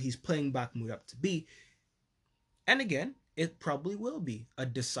 is what he's playing Bakhmut up to be. And again, it probably will be a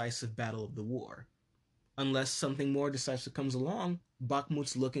decisive battle of the war. Unless something more decisive comes along,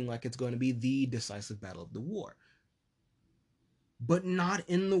 Bakhmut's looking like it's going to be the decisive battle of the war. But not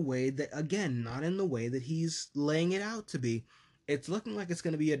in the way that he's laying it out to be. It's looking like it's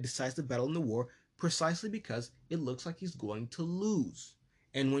going to be a decisive battle in the war precisely because it looks like he's going to lose.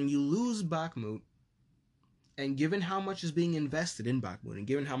 And when you lose Bakhmut, and given how much is being invested in Bakhmut, and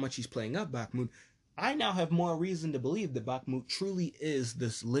given how much he's playing up Bakhmut, I now have more reason to believe that Bakhmut truly is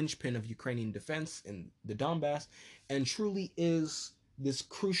this linchpin of Ukrainian defense in the Donbass and truly is this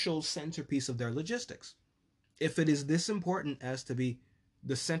crucial centerpiece of their logistics. If it is this important as to be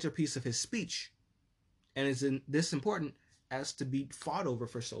the centerpiece of his speech and is this important as to be fought over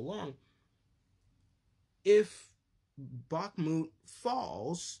for so long, if Bakhmut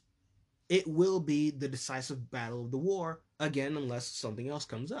falls, it will be the decisive battle of the war again, unless something else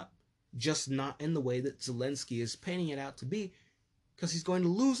comes up. Just not in the way that Zelensky is painting it out to be, because he's going to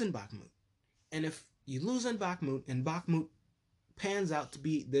lose in Bakhmut. And if you lose in Bakhmut and Bakhmut pans out to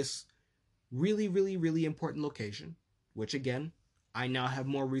be this really, really, really important location, which again, I now have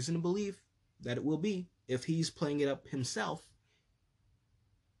more reason to believe that it will be if he's playing it up himself,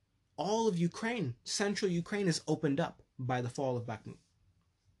 all of Ukraine, central Ukraine, is opened up by the fall of Bakhmut.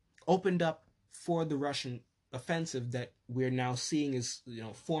 Opened up for the Russian offensive that we're now seeing is,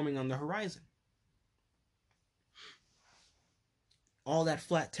 forming on the horizon. All that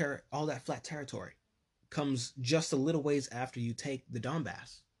flat territory comes just a little ways after you take the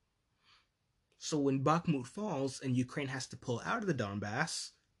Donbass. So when Bakhmut falls and Ukraine has to pull out of the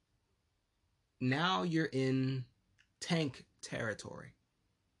Donbass, now you're in tank territory,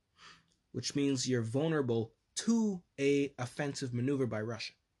 which means you're vulnerable to a offensive maneuver by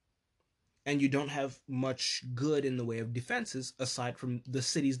Russia. And you don't have much good in the way of defenses aside from the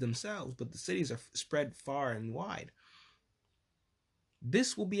cities themselves, but the cities are spread far and wide.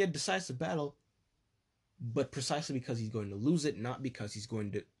 This will be a decisive battle, but precisely because he's going to lose it, not because he's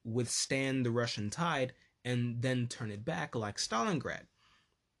going to withstand the Russian tide and then turn it back like Stalingrad.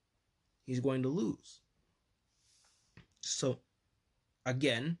 He's going to lose. So,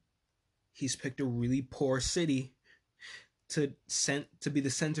 again, he's picked a really poor city to be the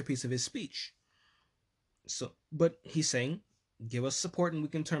centerpiece of his speech. So, but he's saying, give us support and we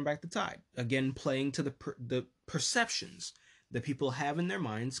can turn back the tide. Again, playing to the perceptions that people have in their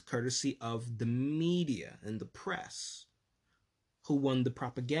minds, courtesy of the media and the press, who won the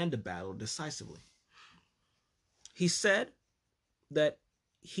propaganda battle decisively. He said that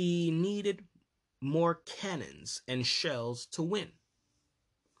he needed more cannons and shells to win.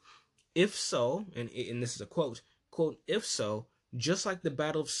 If so, and this is a quote, if so, just like the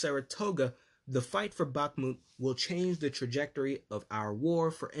Battle of Saratoga, the fight for Bakhmut will change the trajectory of our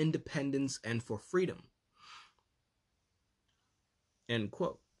war for independence and for freedom. End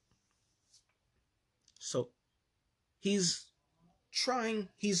quote. So he's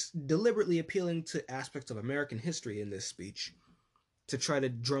deliberately appealing to aspects of American history in this speech to try to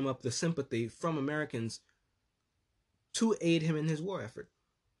drum up the sympathy from Americans to aid him in his war effort.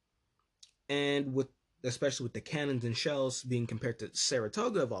 And especially with the cannons and shells being compared to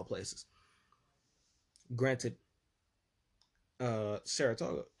Saratoga of all places. Granted,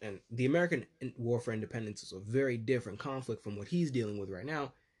 Saratoga and the American War for Independence is a very different conflict from what he's dealing with right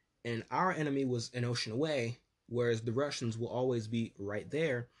now. And our enemy was an ocean away, whereas the Russians will always be right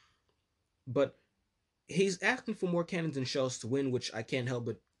there. But he's asking for more cannons and shells to win, which I can't help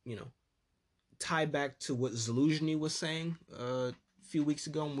but, tie back to what Zelensky was saying a few weeks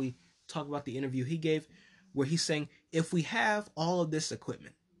ago when we talked about the interview he gave, where he's saying, if we have all of this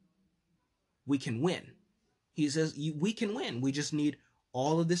equipment, we can win. He says, we can win. We just need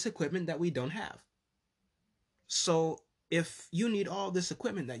all of this equipment that we don't have. So if you need all this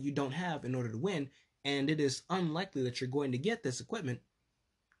equipment that you don't have in order to win, and it is unlikely that you're going to get this equipment,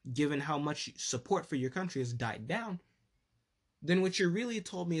 given how much support for your country has died down, then what you really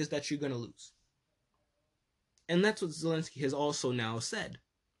told me is that you're going to lose. And that's what Zelensky has also now said.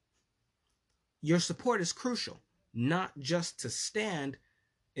 Your support is crucial, not just to stand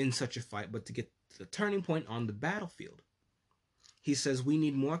in such a fight, but to get to the turning point on the battlefield. He says we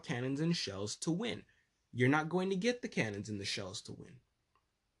need more cannons and shells to win. You're not going to get the cannons and the shells to win.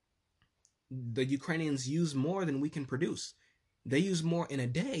 The Ukrainians use more than we can produce. They use more in a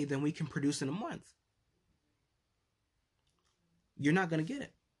day than we can produce in a month. You're not going to get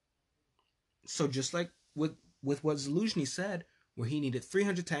it. So just like with what Zelensky said, where he needed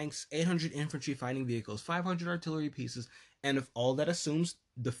 300 tanks, 800 infantry fighting vehicles, 500 artillery pieces, and if all that assumes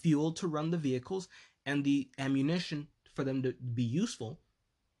the fuel to run the vehicles and the ammunition for them to be useful,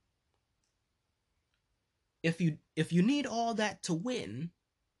 if you need all that to win,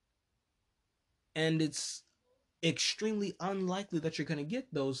 and it's extremely unlikely that you're going to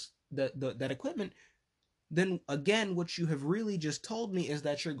get that equipment, then again, what you have really just told me is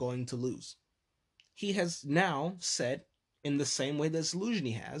that you're going to lose. He has now said, in the same way that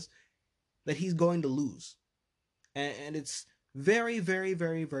Zelensky has, that he's going to lose. And it's very, very,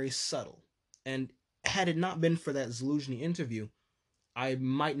 very, very subtle. And had it not been for that Zelensky interview, I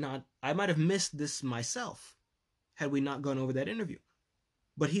might have missed this myself had we not gone over that interview.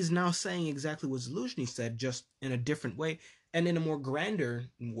 But he's now saying exactly what Zelensky said, just in a different way and in a more grander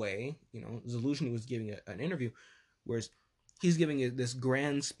way. Zelensky was giving an interview, whereas he's giving this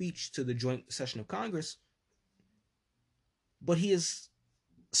grand speech to the joint session of Congress, but he is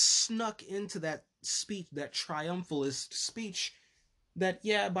snuck into that speech, that triumphalist speech, that,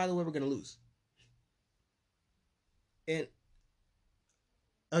 yeah, by the way, we're going to lose. And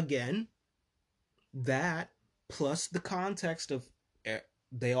again, that plus the context of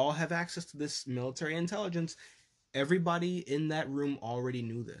they all have access to this military intelligence. Everybody in that room already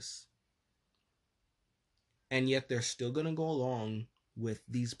knew this. And yet they're still going to go along with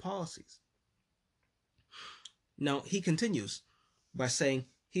these policies. Now, he continues by saying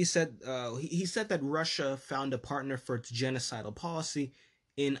he said that Russia found a partner for its genocidal policy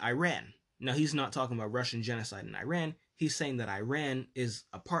in Iran. Now, he's not talking about Russian genocide in Iran. He's saying that Iran is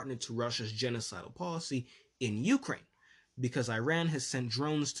a partner to Russia's genocidal policy in Ukraine because Iran has sent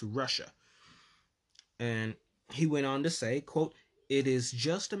drones to Russia. And he went on to say, quote, "It is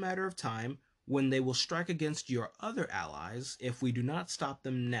just a matter of time when they will strike against your other allies if we do not stop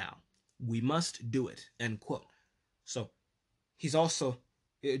them now. We must do it," end quote. So he's also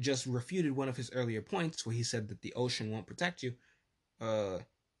just refuted one of his earlier points where he said that the ocean won't protect you.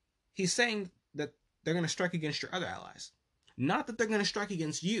 He's saying that they're going to strike against your other allies. Not that they're going to strike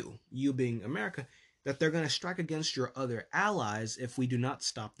against you, you being America, that they're going to strike against your other allies if we do not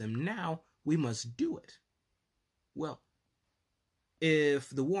stop them now. We must do it. Well, if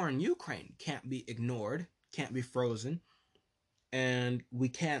the war in Ukraine can't be ignored, can't be frozen, and we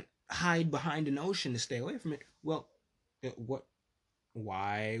can't hide behind an ocean to stay away from it, well, what?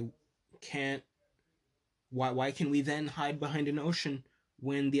 Why can't? Why can we then hide behind an ocean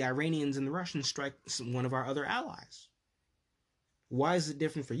when the Iranians and the Russians strike one of our other allies? Why is it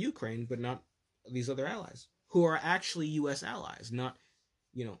different for Ukraine but not these other allies who are actually U.S. allies, not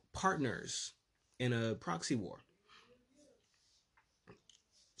partners in a proxy war?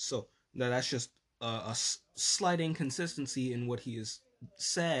 So that's just a slight inconsistency in what he has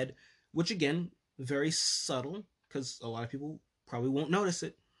said, which again, very subtle, because a lot of people probably won't notice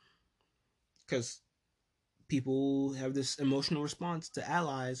it, because people have this emotional response to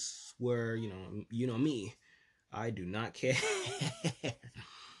allies where, me, I do not care.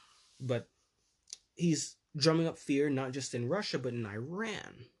 But he's drumming up fear not just in Russia, but in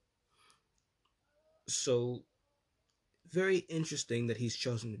Iran. So very interesting that he's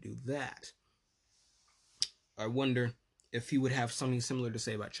chosen to do that. I wonder if he would have something similar to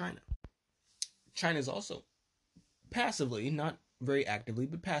say about China. China is also passively, not very actively,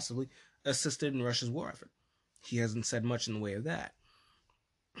 but passively assisted in Russia's war effort. He hasn't said much in the way of that.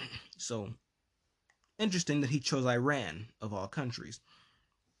 So, interesting that he chose Iran, of all countries.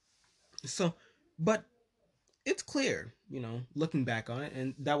 So, but it's clear, looking back on it,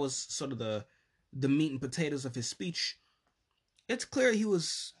 and that was sort of the meat and potatoes of his speech. It's clear he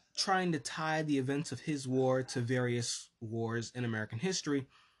was trying to tie the events of his war to various wars in American history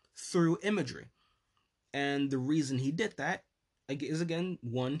through imagery. And the reason he did that is, again,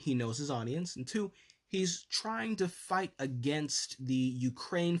 one, he knows his audience, and two, he's trying to fight against the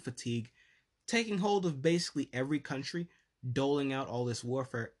Ukraine fatigue taking hold of basically every country, doling out all this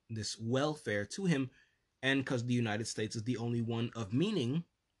warfare, this welfare to him, and because the United States is the only one of meaning,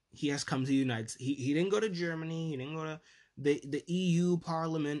 he has come to the United States. He didn't go to Germany, he didn't go to the EU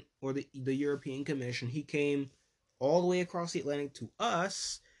Parliament or the European Commission. He came all the way across the Atlantic to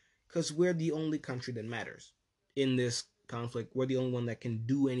us because we're the only country that matters in this conflict. We're the only one that can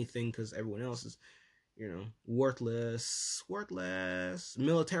do anything because everyone else is, worthless,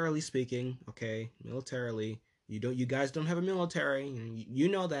 militarily speaking. Okay, militarily, you guys don't have a military. You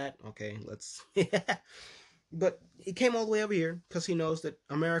know that. Okay, let's. But he came all the way over here because he knows that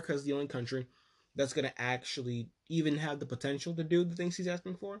America is the only country that's going to actually even have the potential to do the things he's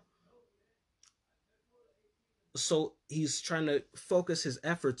asking for. So he's trying to focus his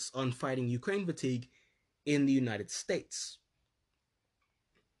efforts on fighting Ukraine fatigue in the United States.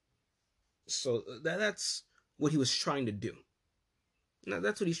 So that's what he was trying to do. Now,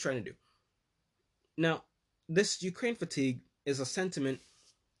 that's what he's trying to do. Now, this Ukraine fatigue is a sentiment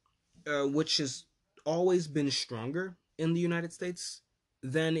which has always been stronger in the United States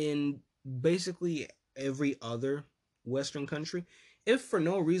than in basically every other Western country, if for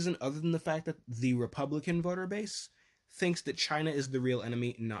no reason other than the fact that the Republican voter base thinks that China is the real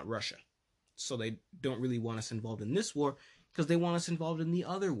enemy, not Russia. So they don't really want us involved in this war because they want us involved in the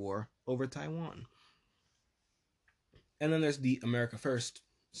other war over Taiwan. And then there's the America First.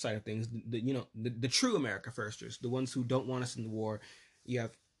 side of things, the true America firsters, the ones who don't want us in the war. You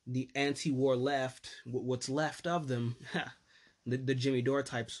have the anti-war left, what's left of them, the Jimmy Dore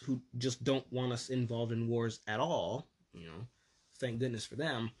types who just don't want us involved in wars at all. Thank goodness for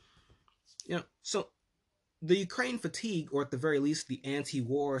them. So the Ukraine fatigue, or at the very least the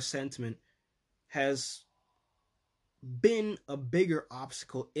anti-war sentiment, has been a bigger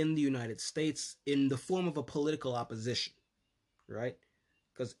obstacle in the United States in the form of a political opposition, right?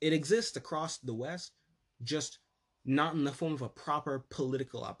 Because it exists across the West, just not in the form of a proper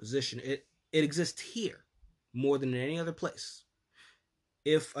political opposition. It exists here more than in any other place.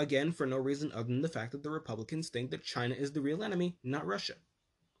 If, again, for no reason other than the fact that the Republicans think that China is the real enemy, not Russia.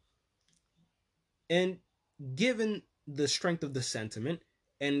 And given the strength of the sentiment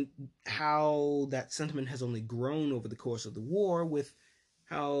and how that sentiment has only grown over the course of the war, with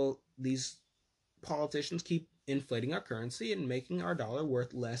how these politicians keep inflating our currency and making our dollar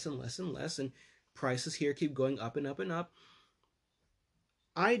worth less and less and less, and prices here keep going up and up and up,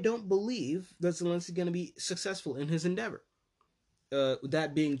 I don't believe that Zelensky is going to be successful in his endeavor.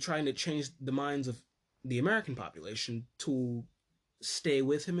 That being trying to change the minds of the American population to stay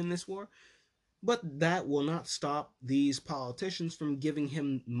with him in this war. But that will not stop these politicians from giving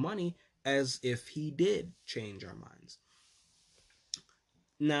him money as if he did change our minds.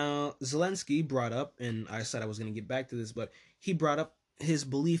 Now, Zelensky brought up, and I said I was going to get back to this, but he brought up his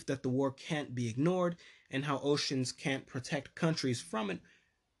belief that the war can't be ignored and how oceans can't protect countries from it.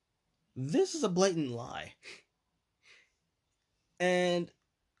 This is a blatant lie. And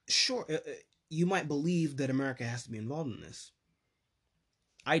sure, you might believe that America has to be involved in this.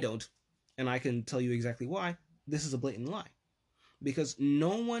 I don't, and I can tell you exactly why. This is a blatant lie. Because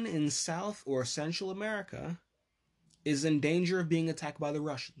no one in South or Central America is in danger of being attacked by the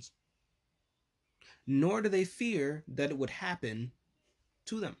Russians. Nor do they fear that it would happen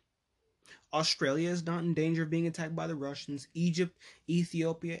to them. Australia is not in danger of being attacked by the Russians. Egypt,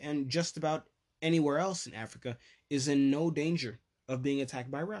 Ethiopia, and just about anywhere else in Africa is in no danger of being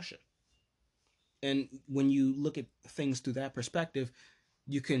attacked by Russia. And when you look at things through that perspective,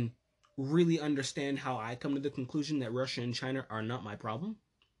 you can really understand how I come to the conclusion that Russia and China are not my problem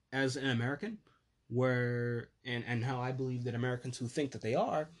as an American, and how I believe that Americans who think that they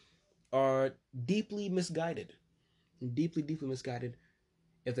are deeply misguided. Deeply misguided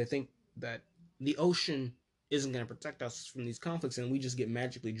if they think that the ocean isn't going to protect us from these conflicts and we just get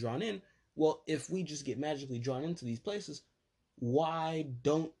magically drawn in. Well, if we just get magically drawn into these places, why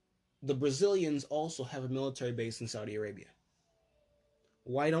don't the Brazilians also have a military base in Saudi Arabia?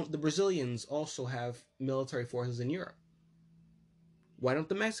 Why don't the Brazilians also have military forces in Europe? Why don't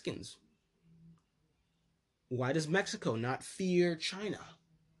the Mexicans? Why does Mexico not fear China?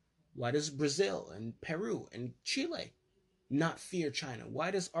 Why does Brazil and Peru and Chile not fear China?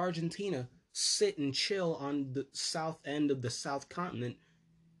 Why does Argentina sit and chill on the south end of the South continent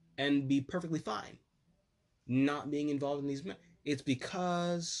and be perfectly fine not being involved in these? It's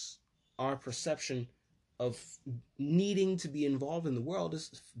because our perception of needing to be involved in the world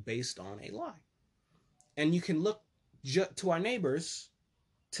is based on a lie. And you can look to our neighbors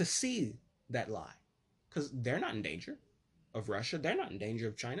to see that lie, because they're not in danger of Russia. They're not in danger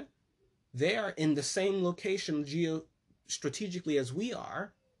of China. They are in the same location geostrategically as we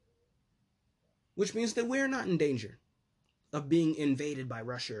are, which means that we're not in danger of being invaded by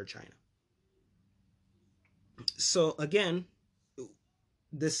Russia or China. So again,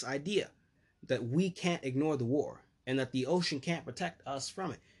 this idea that we can't ignore the war and that the ocean can't protect us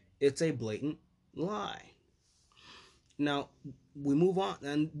from it, it's a blatant lie. Now, we move on,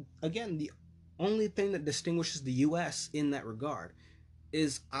 and again, the only thing that distinguishes the U.S. in that regard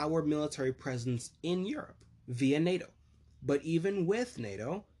is our military presence in Europe via NATO. But even with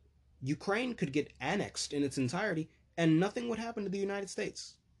NATO, Ukraine could get annexed in its entirety and nothing would happen to the United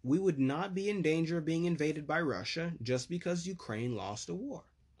States. We would not be in danger of being invaded by Russia just because Ukraine lost a war.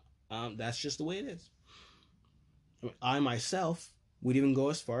 That's just the way it is. I myself would even go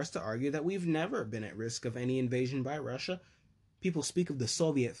as far as to argue that we've never been at risk of any invasion by Russia. People speak of the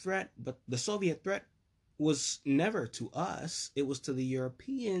Soviet threat, but the Soviet threat was never to us. It was to the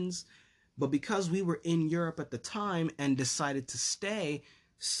Europeans. But because we were in Europe at the time and decided to stay,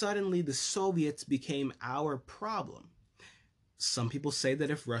 suddenly the Soviets became our problem. Some people say that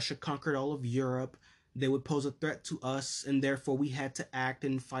if Russia conquered all of Europe, they would pose a threat to us, and therefore we had to act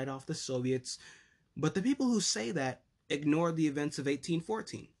and fight off the Soviets. But the people who say that ignore the events of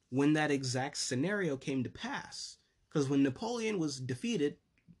 1814, when that exact scenario came to pass. Because when Napoleon was defeated,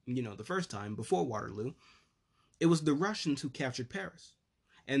 the first time, before Waterloo, it was the Russians who captured Paris.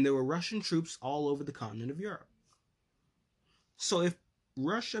 And there were Russian troops all over the continent of Europe. So if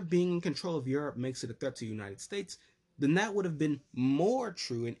Russia being in control of Europe makes it a threat to the United States, then that would have been more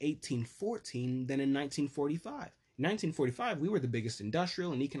true in 1814 than in 1945. In 1945, we were the biggest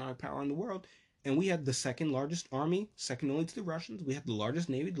industrial and economic power in the world, and we had the second largest army, second only to the Russians. We had the largest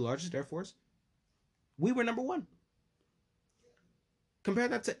navy, the largest air force. We were number one. Compare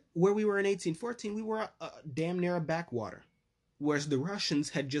that to where we were in 1814, we were damn near a backwater. Whereas the Russians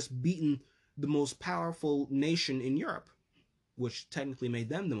had just beaten the most powerful nation in Europe, which technically made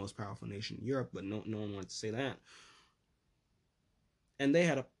them the most powerful nation in Europe, but no one wanted to say that. And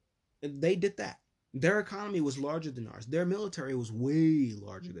they did that. Their economy was larger than ours. Their military was way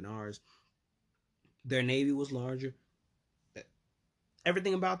larger than ours. Their navy was larger.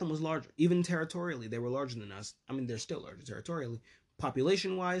 Everything about them was larger. Even territorially, they were larger than us. I mean, they're still larger territorially.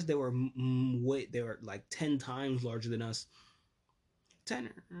 Population wise, they were they were like 10 times larger than us.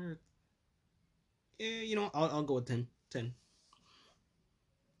 10 or I'll go with 10.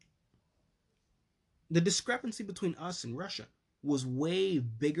 The discrepancy between us and Russia was way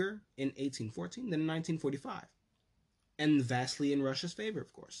bigger in 1814 than in 1945, and vastly in Russia's favor,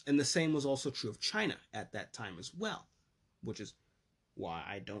 of course. And the same was also true of China at that time as well, which is why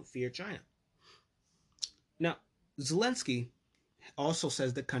I don't fear China. Now, Zelensky also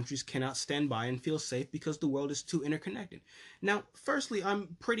says that countries cannot stand by and feel safe because the world is too interconnected. Now, firstly,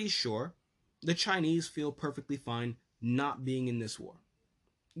 I'm pretty sure the Chinese feel perfectly fine not being in this war.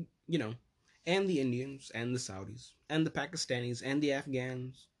 You know, and the Indians, and the Saudis, and the Pakistanis, and the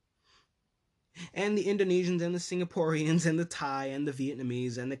Afghans, and the Indonesians, and the Singaporeans, and the Thai, and the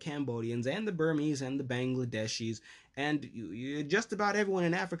Vietnamese, and the Cambodians, and the Burmese, and the Bangladeshis, and just about everyone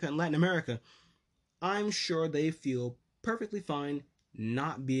in Africa and Latin America. I'm sure they feel perfectly fine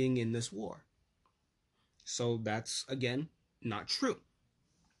not being in this war. So that's, again, not true.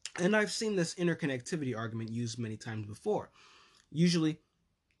 And I've seen this interconnectivity argument used many times before. Usually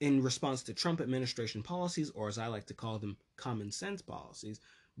in response to Trump administration policies, or as I like to call them, common sense policies.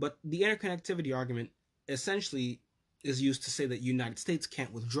 But the interconnectivity argument essentially is used to say that the United States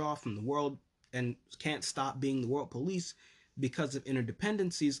can't withdraw from the world and can't stop being the world police because of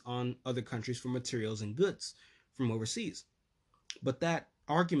interdependencies on other countries for materials and goods from overseas. But that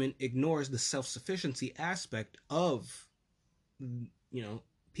argument ignores the self-sufficiency aspect of,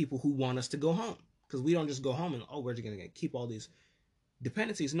 people who want us to go home. Because we don't just go home and, we're just going to keep all these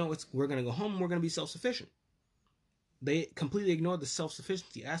dependencies. No, we're going to go home and we're going to be self-sufficient. They completely ignore the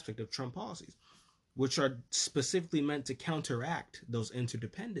self-sufficiency aspect of Trump policies, which are specifically meant to counteract those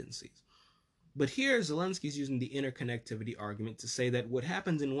interdependencies. But here, Zelensky's using the interconnectivity argument to say that what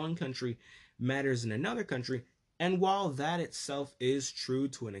happens in one country matters in another country, and while that itself is true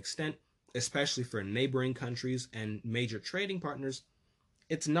to an extent, especially for neighboring countries and major trading partners,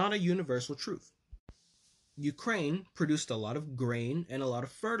 it's not a universal truth. Ukraine produced a lot of grain and a lot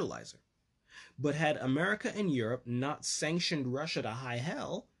of fertilizer. But had America and Europe not sanctioned Russia to high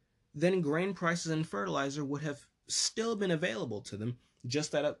hell, then grain prices and fertilizer would have still been available to them,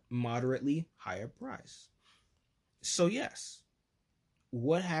 just at a moderately higher price. So yes,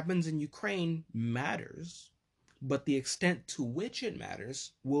 what happens in Ukraine matters, but the extent to which it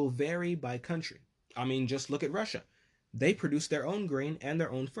matters will vary by country. I mean, just look at Russia. They produce their own grain and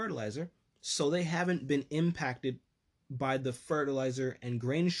their own fertilizer, so they haven't been impacted by the fertilizer and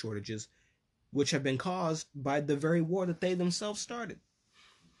grain shortages, which have been caused by the very war that they themselves started.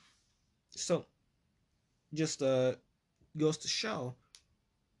 So, just goes to show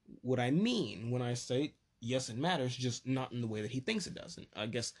what I mean when I say, yes, it matters, just not in the way that he thinks it does. And I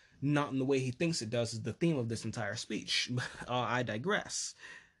guess not in the way he thinks it does is the theme of this entire speech. I digress.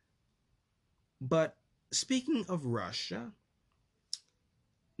 But speaking of Russia,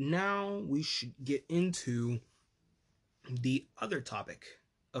 now we should get into the other topic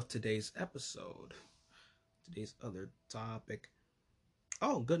of today's episode. Today's other topic.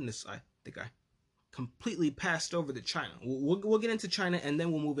 Oh, goodness, I think I completely passed over to China. We'll get into China, and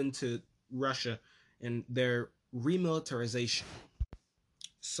then we'll move into Russia and their remilitarization.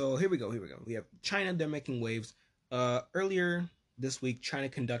 So here we go. We have China. They're making waves. Earlier this week, China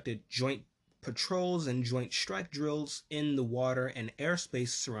conducted joint patrols and joint strike drills in the water and airspace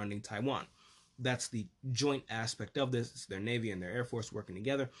surrounding Taiwan. That's the joint aspect of this. It's their Navy and their Air Force working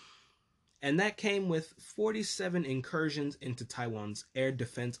together. And that came with 47 incursions into Taiwan's air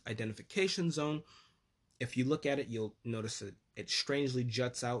defense identification zone. If you look at it, you'll notice that it strangely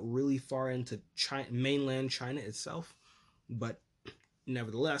juts out really far into mainland China itself. But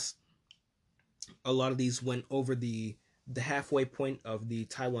nevertheless, a lot of these went over the halfway point of the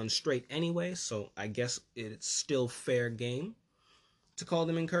Taiwan Strait anyway, so I guess it's still fair game to call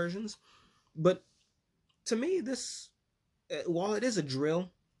them incursions. But to me, this while it is a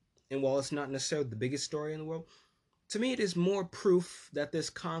drill, and while it's not necessarily the biggest story in the world, to me it is more proof that this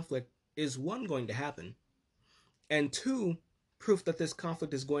conflict is, one, going to happen, and two, proof that this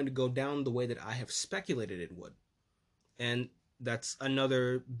conflict is going to go down the way that I have speculated it would. And that's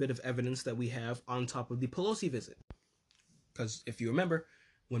another bit of evidence that we have on top of the Pelosi visit. Because if you remember,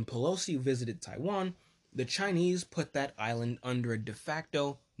 when Pelosi visited Taiwan, the Chinese put that island under a de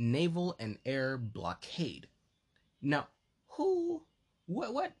facto naval and air blockade. Now,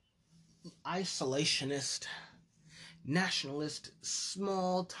 what isolationist, nationalist,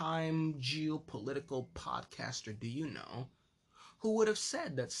 small-time geopolitical podcaster do you know who would have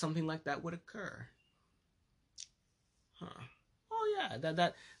said that something like that would occur? Huh. Oh yeah,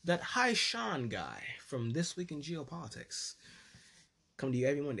 that Hai Shan guy from This Week in Geopolitics. Come to you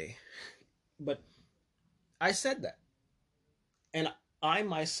every Monday. But I said that. And I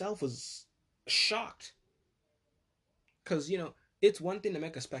myself was shocked. Because, it's one thing to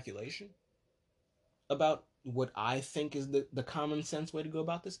make a speculation about what I think is the common sense way to go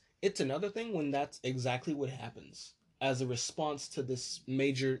about this. It's another thing when that's exactly what happens as a response to this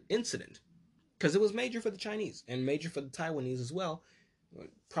major incident. Because it was major for the Chinese and major for the Taiwanese as well.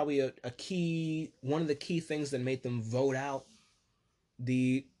 Probably one of the key things that made them vote out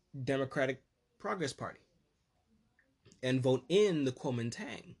the Democratic Progress Party and vote in the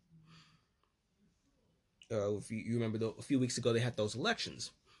Kuomintang. If you remember, a few weeks ago they had those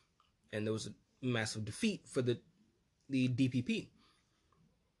elections, and there was a massive defeat for the DPP.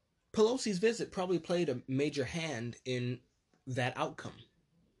 Pelosi's visit probably played a major hand in that outcome.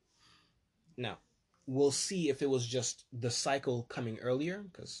 Now, we'll see if it was just the cycle coming earlier,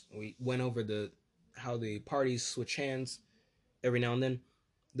 because we went over how the parties switch hands every now and then.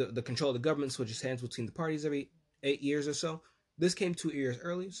 The control of the government switches hands between the parties every 8 years or so. This came 2 years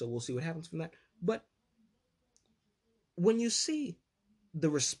early, so we'll see what happens from that. But when you see the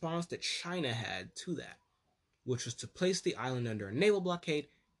response that China had to that, which was to place the island under a naval blockade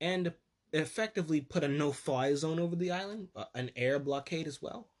and effectively put a no-fly zone over the island, an air blockade as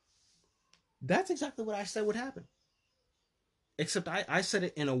well, that's exactly what I said would happen. Except I said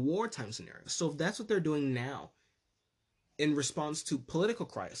it in a wartime scenario. So if that's what they're doing now in response to political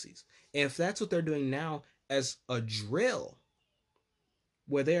crises, if that's what they're doing now as a drill,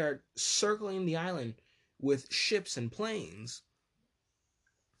 where they are circling the island with ships and planes,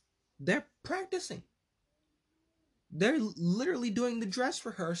 they're practicing. They're literally doing the dress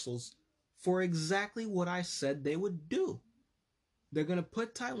rehearsals for exactly what I said they would do. They're going to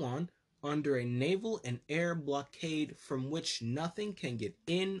put Taiwan under a naval and air blockade from which nothing can get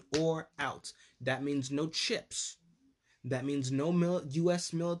in or out. That means no chips. That means no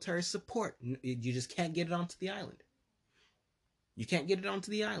U.S. military support. You just can't get it onto the island. You can't get it onto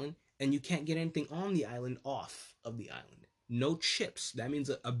the island, and you can't get anything on the island off of the island. No chips. That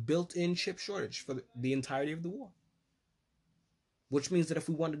means a built-in chip shortage for the entirety of the war. Which means that if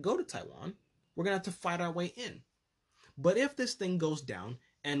we want to go to Taiwan, we're going to have to fight our way in. But if this thing goes down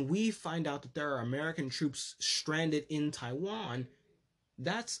and we find out that there are American troops stranded in Taiwan,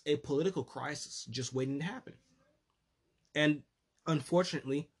 that's a political crisis just waiting to happen. And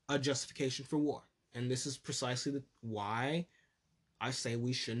unfortunately, a justification for war. And this is precisely why I say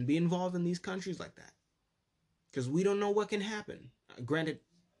we shouldn't be involved in these countries like that. Because we don't know what can happen. Granted,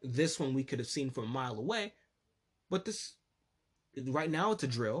 this one we could have seen from a mile away, but this, right now it's a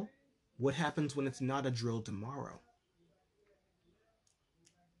drill. What happens when it's not a drill tomorrow?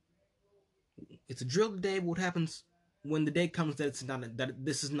 It's a drill today. What happens when the day comes that that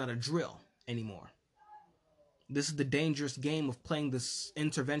this is not a drill anymore? This is the dangerous game of playing this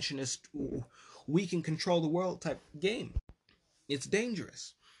interventionist, we can control the world type game. It's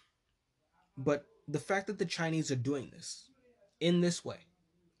dangerous. But the fact that the Chinese are doing this in this way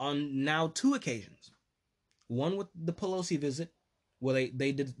on now 2 occasions, one with the Pelosi visit, where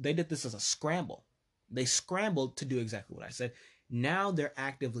they did this as a scramble. They scrambled to do exactly what I said. Now they're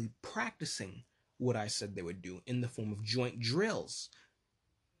actively practicing what I said they would do in the form of joint drills.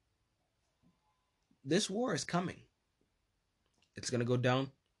 This war is coming. It's going to go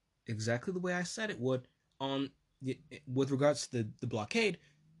down exactly the way I said it would with regards to the blockade.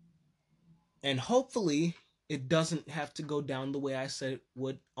 And hopefully it doesn't have to go down the way I said it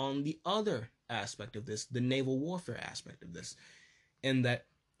would on the other aspect of this, the naval warfare aspect of this. And that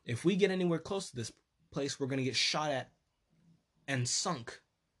if we get anywhere close to this place, we're going to get shot at and sunk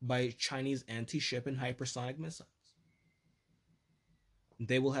by Chinese anti-ship and hypersonic missiles.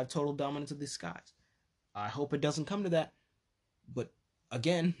 They will have total dominance of the skies. I hope it doesn't come to that. But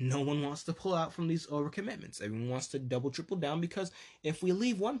again, no one wants to pull out from these overcommitments. Everyone wants to double, triple down, because if we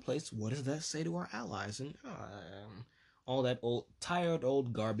leave one place, what does that say to our allies? And all that old, tired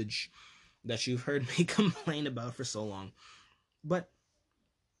old garbage that you've heard me complain about for so long. But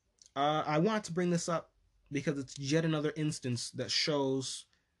I want to bring this up because it's yet another instance that shows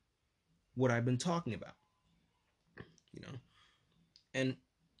what I've been talking about, you know. And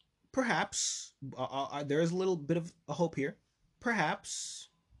perhaps there is a little bit of a hope here. Perhaps,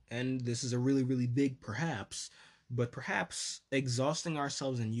 and this is a really, really big perhaps, but perhaps exhausting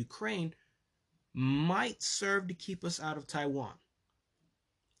ourselves in Ukraine might serve to keep us out of Taiwan.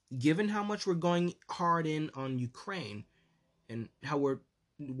 Given how much we're going hard in on Ukraine, and how we're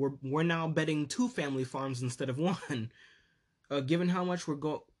now betting 2 family farms instead of 1, given how much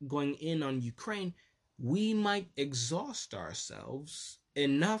we're going in on Ukraine, we might exhaust ourselves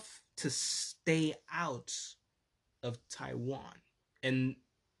enough to stay out of Taiwan. And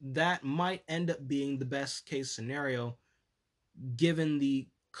that might end up being the best case scenario given the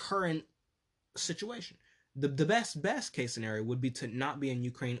current situation. The best case scenario would be to not be in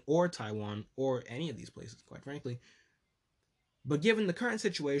Ukraine or Taiwan or any of these places, quite frankly. But given the current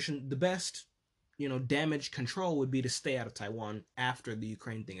situation, the best, damage control would be to stay out of Taiwan after the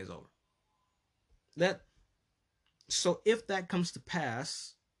Ukraine thing is over. So if that comes to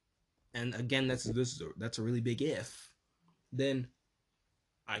pass, and again, that's a really big if, then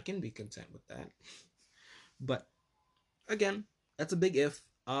I can be content with that. But again, that's a big if.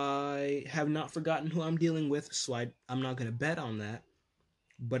 I have not forgotten who I'm dealing with, so I'm not going to bet on that.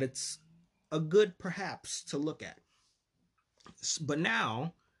 But it's a good perhaps to look at. But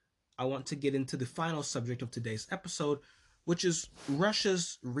now, I want to get into the final subject of today's episode, which is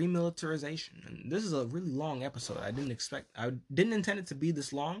Russia's remilitarization. And this is a really long episode. I didn't intend it to be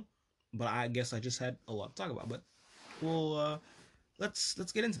this long, but I guess I just had a lot to talk about. But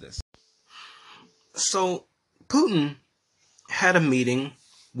let's get into this. So, Putin had a meeting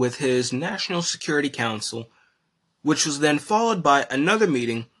with his National Security Council, which was then followed by another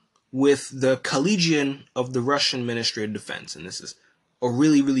meeting with the Collegian of the Russian Ministry of Defense. And this is a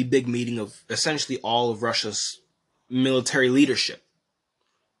really, really big meeting of essentially all of Russia's military leadership.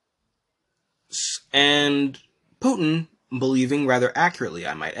 And Putin, believing rather accurately,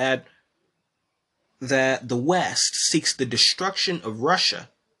 I might add, that the West seeks the destruction of Russia,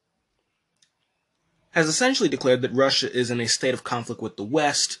 has essentially declared that Russia is in a state of conflict with the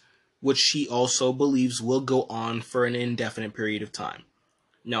West, which he also believes will go on for an indefinite period of time.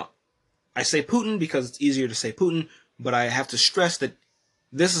 Now, I say Putin because it's easier to say Putin, but I have to stress that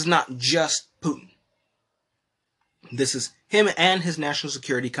this is not just Putin. This is him and his national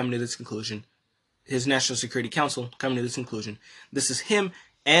security coming to this conclusion. His National Security Council coming to this conclusion. This is him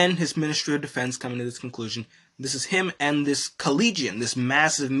and his Ministry of Defense coming to this conclusion. This is him and this collegian, this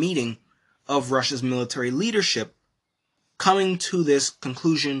massive meeting of Russia's military leadership coming to this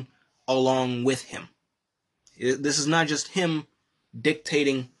conclusion along with him. This is not just him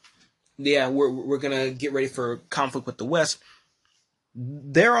dictating, we're going to get ready for conflict with the West.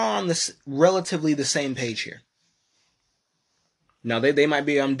 They're on this relatively the same page here. Now, they might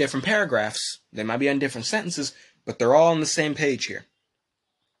be on different paragraphs, they might be on different sentences, but they're all on the same page here.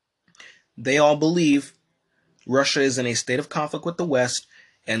 They all believe Russia is in a state of conflict with the West,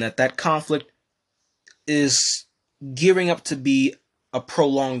 and that conflict is gearing up to be a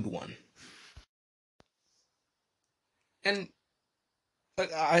prolonged one. And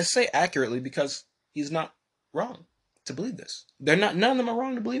I say accurately because he's not wrong to believe this. None of them are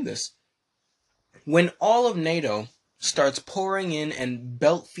wrong to believe this. When all of NATO starts pouring in and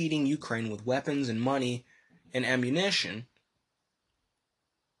belt feeding Ukraine with weapons and money and ammunition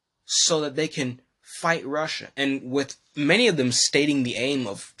so that they can fight Russia, and with many of them stating the aim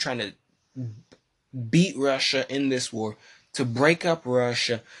of trying to beat Russia in this war, to break up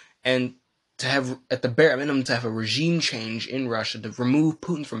Russia, and to have, at the bare minimum, to have a regime change in Russia, to remove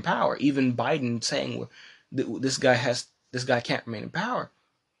Putin from power. Even Biden saying this guy can't remain in power.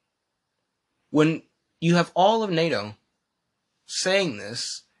 When you have all of NATO saying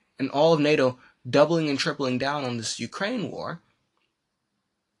this, and all of NATO doubling and tripling down on this Ukraine war,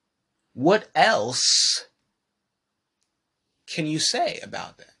 what else can you say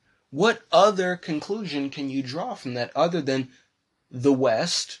about that? What other conclusion can you draw from that other than the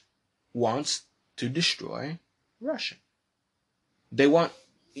West wants to destroy Russia? They want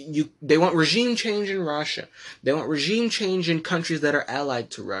regime change in Russia. They want regime change in countries that are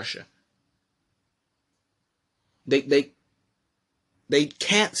allied to Russia. They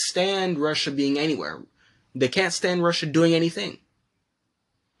can't stand Russia being anywhere. They can't stand Russia doing anything.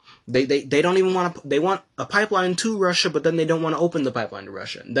 They don't even want to. They want a pipeline to Russia, but then they don't want to open the pipeline to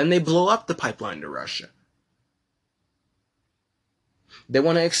Russia. Then they blow up the pipeline to Russia. They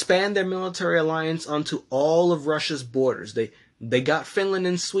want to expand their military alliance onto all of Russia's borders. They got Finland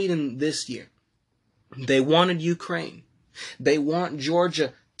and Sweden this year. They wanted Ukraine. They want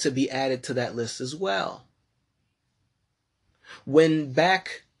Georgia to be added to that list as well. When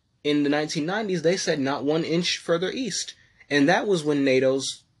back in the 1990s, they said not 1 inch further east. And that was when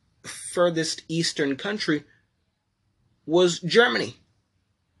NATO's furthest eastern country was Germany.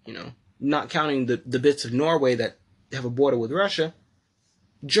 Not counting the bits of Norway that have a border with Russia.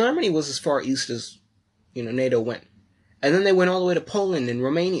 Germany was as far east as, NATO went. And then they went all the way to Poland and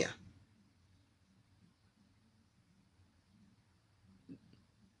Romania.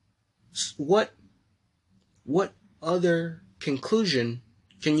 What other conclusion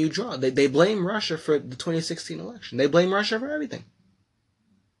can you draw? They blame Russia for the 2016 election. They blame Russia for everything.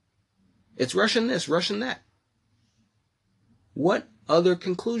 It's Russian this, Russian that. What other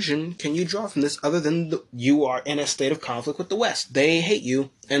conclusion can you draw from this other than you are in a state of conflict with the West? They hate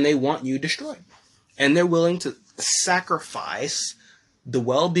you and they want you destroyed. And they're willing to sacrifice the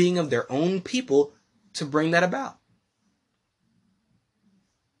well-being of their own people to bring that about.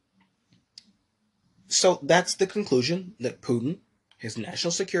 So that's the conclusion that Putin, his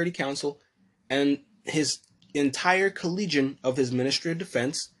National Security Council, and his entire collegium of his Ministry of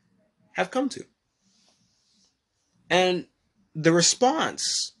Defense have come to. And the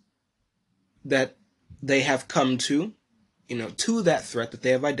response that they have come to, to that threat that they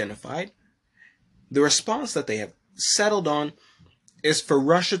have identified, the response that they have settled on is for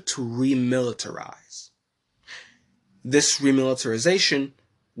Russia to remilitarize. This remilitarization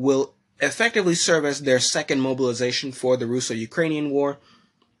will effectively serve as their second mobilization for the Russo-Ukrainian war,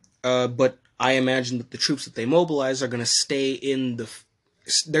 but I imagine that the troops that they mobilize are going to stay in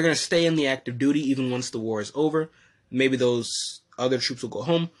the active duty even once the war is over. Maybe those other troops will go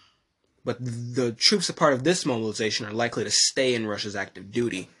home, but the troops a part of this mobilization are likely to stay in Russia's active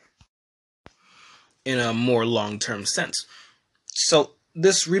duty in a more long-term sense. So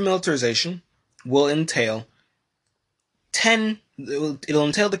this remilitarization will entail it'll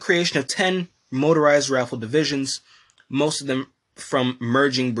entail the creation of 10 motorized rifle divisions, most of them from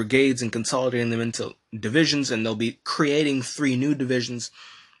merging brigades and consolidating them into divisions, and they'll be creating 3 new divisions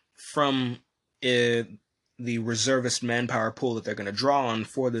from the reservist manpower pool that they're going to draw on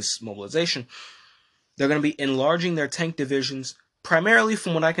for this mobilization. They're going to be enlarging their tank divisions, primarily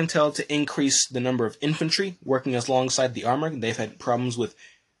from what I can tell, to increase the number of infantry working alongside the armor. They've had problems with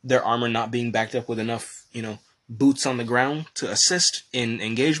their armor not being backed up with enough, boots on the ground to assist in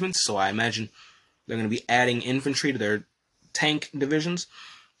engagements, so I imagine they're going to be adding infantry to their tank divisions.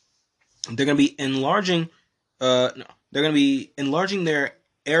 They're going to be enlarging their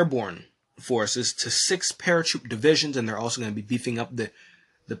airborne forces to 6 paratroop divisions, and they're also going to be beefing up the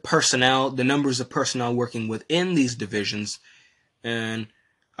numbers of personnel working within these divisions. And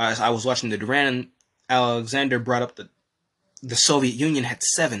as I was watching the Duran, and Alexander brought up that the Soviet Union had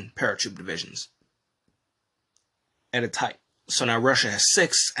 7 paratroop divisions at a time. So now Russia has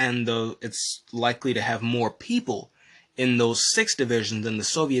 6, and it's likely to have more people in those 6 divisions than the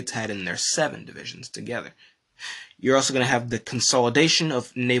Soviets had in their 7 divisions together. You're also going to have the consolidation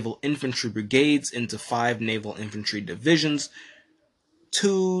of naval infantry brigades into 5 naval infantry divisions,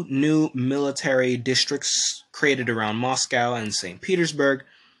 2 new military districts created around Moscow and St. Petersburg.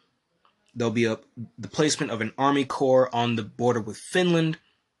 There'll be the placement of an army corps on the border with Finland.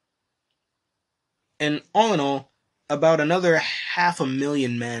 And all in all, about another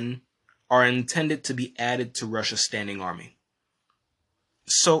 500,000 men are intended to be added to Russia's standing army.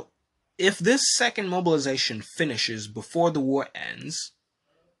 So, if this second mobilization finishes before the war ends,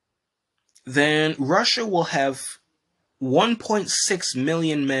 then Russia will have 1.6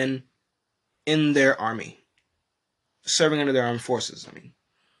 million men in their army, serving under their armed forces,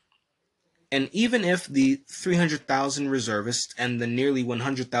 And even if the 300,000 reservists and the nearly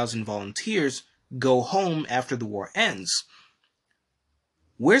 100,000 volunteers go home after the war ends,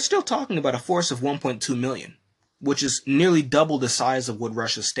 we're still talking about a force of 1.2 million, which is nearly double the size of what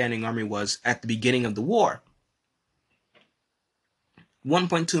Russia's standing army was at the beginning of the war.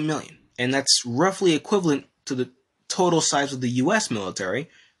 1.2 million. And that's roughly equivalent to the total size of the U.S. military,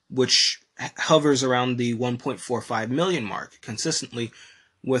 which hovers around the 1.45 million mark consistently,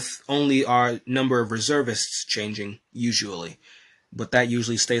 with only our number of reservists changing usually. But that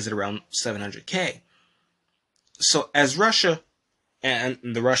usually stays at around 700K. So as Russia, and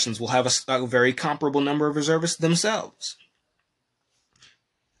the Russians will have a very comparable number of reservists themselves,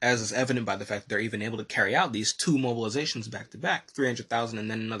 as is evident by the fact that they're even able to carry out these 2 mobilizations back to back, 300,000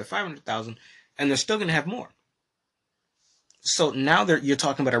 and then another 500,000, and they're still going to have more. So now you're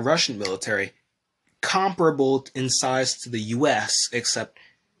talking about a Russian military comparable in size to the US, except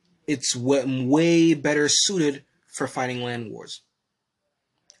it's way better suited for fighting land wars.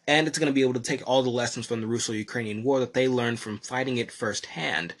 And it's going to be able to take all the lessons from the Russo-Ukrainian War that they learned from fighting it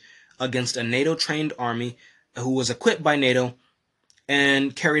firsthand against a NATO-trained army who was equipped by NATO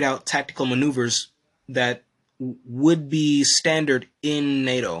and carried out tactical maneuvers that would be standard in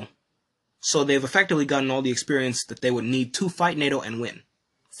NATO. So they've effectively gotten all the experience that they would need to fight NATO and win,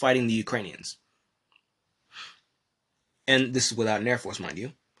 fighting the Ukrainians. And this is without an air force, mind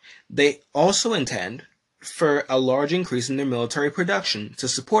you. They also intend for a large increase in their military production to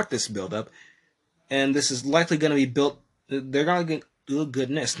support this buildup, and this is likely going to be built. They're going to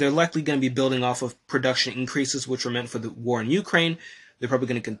They're likely going to be building off of production increases which were meant for the war in Ukraine. They're probably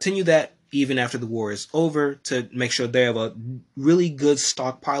going to continue that even after the war is over to make sure they have a really good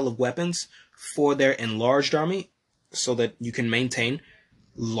stockpile of weapons for their enlarged army so that you can maintain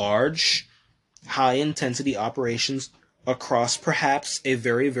large, high-intensity operations across perhaps a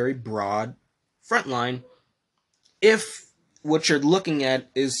very, very broad front line. If what you're looking at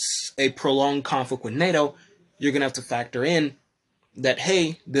is a prolonged conflict with NATO, you're going to have to factor in that,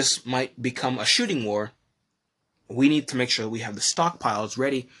 hey, this might become a shooting war. We need to make sure we have the stockpiles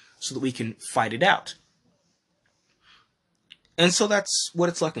ready so that we can fight it out. And so that's what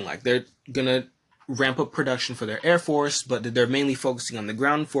it's looking like. They're going to ramp up production for their Air Force, but they're mainly focusing on the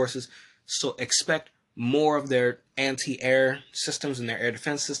ground forces. So expect more of their anti-air systems and their air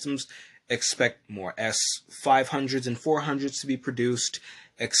defense systems. Expect more S-500s and 400s to be produced.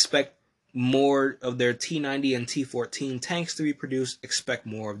 Expect more of their T-90 and T-14 tanks to be produced. Expect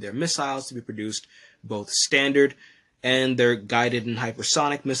more of their missiles to be produced, both standard and their guided and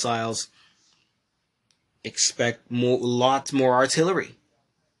hypersonic missiles. Expect lots more artillery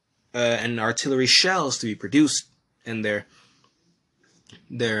and artillery shells to be produced, and their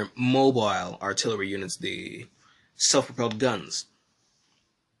mobile artillery units, the self-propelled guns.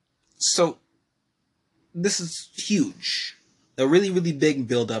 So this is huge, a really, really big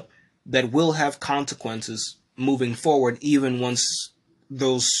buildup that will have consequences moving forward, even once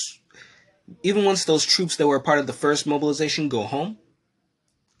those troops that were part of the first mobilization go home.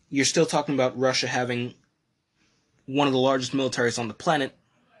 You're still talking about Russia having one of the largest militaries on the planet,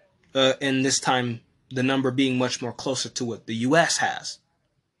 and this time the number being much more closer to what the US has.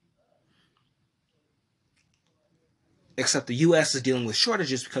 Except the US is dealing with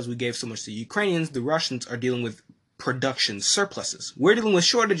shortages because we gave so much to the Ukrainians. The Russians are dealing with production surpluses. We're dealing with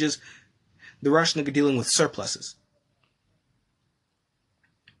shortages. The Russians are dealing with surpluses.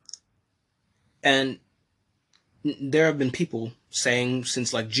 And there have been people saying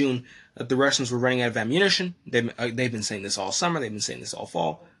since like June that the Russians were running out of ammunition. They've been saying this all summer. They've been saying this all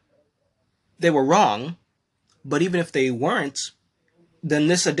fall. They were wrong, but even if they weren't, then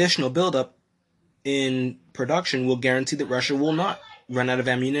this additional buildup in production will guarantee that Russia will not run out of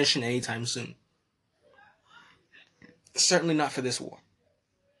ammunition anytime soon. Certainly not for this war.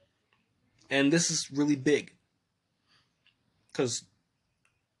 And this is really big, because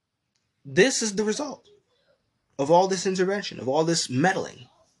this is the result of all this intervention, of all this meddling.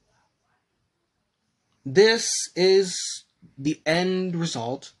 This is the end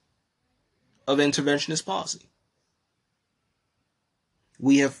result of interventionist policy.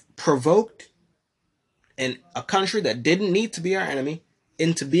 We have provoked a country that didn't need to be our enemy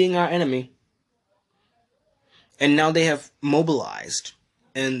into being our enemy, and now they have mobilized,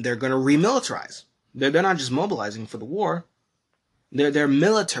 and they're going to remilitarize. They're not just mobilizing for the war. They're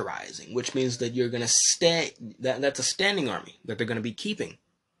militarizing, which means that you're going to stay. That's a standing army that they're going to be keeping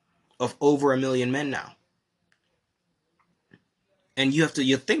of over 1 million men now. And you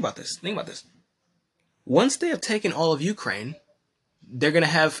think about this. Think about this. Once they have taken all of Ukraine, they're going to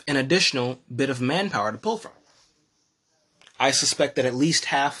have an additional bit of manpower to pull from. I suspect that at least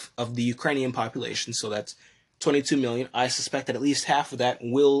half of the Ukrainian population, so that's 22 million, I suspect that at least half of that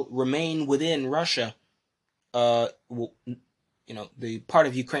will remain within Russia. The part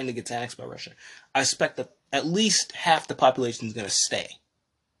of Ukraine that gets annexed by Russia. I suspect that at least half the population is going to stay,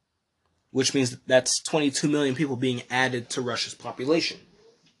 which means that's 22 million people being added to Russia's population.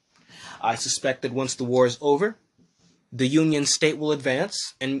 I suspect that once the war is over, the Union state will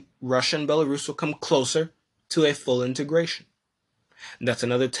advance, and Russia and Belarus will come closer to a full integration. That's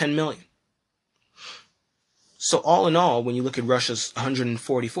another 10 million. So all in all, when you look at Russia's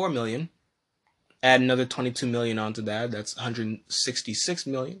 144 million, add another 22 million onto that, that's 166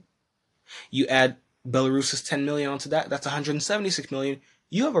 million. You add Belarus's 10 million onto that, that's 176 million.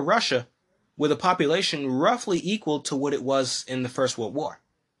 You have a Russia with a population roughly equal to what it was in the First World War.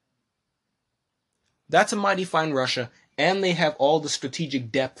 That's a mighty fine Russia, and they have all the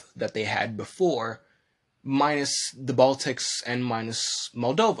strategic depth that they had before minus the Baltics and minus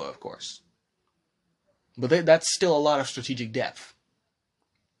Moldova, of course. But that's still a lot of strategic depth.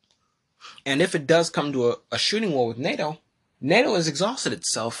 And if it does come to a shooting war with NATO, NATO has exhausted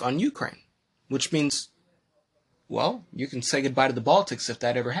itself on Ukraine, which means, well, you can say goodbye to the Baltics if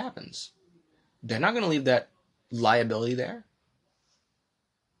that ever happens. They're not going to leave that liability there.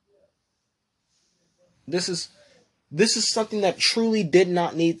 This is something that truly did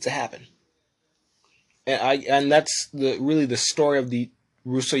not need to happen. And that's really the story of the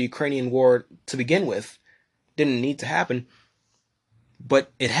Russo-Ukrainian war to begin with. Didn't need to happen,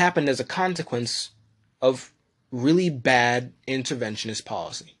 but it happened as a consequence of really bad interventionist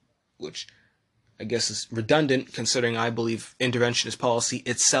policy, which I guess is redundant considering I believe interventionist policy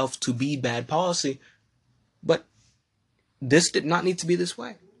itself to be bad policy, but this did not need to be this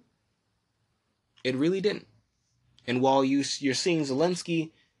way. It really didn't. And while you're seeing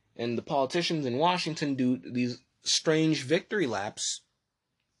Zelensky and the politicians in Washington do these strange victory laps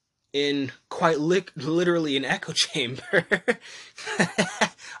in quite literally an echo chamber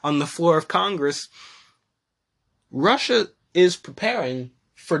on the floor of Congress, Russia is preparing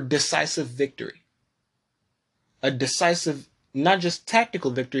for decisive victory. A decisive, not just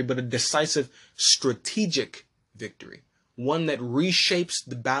tactical victory, but a decisive strategic victory. One that reshapes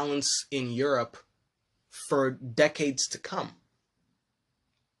the balance in Europe for decades to come.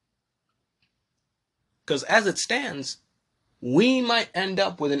 Because as it stands, we might end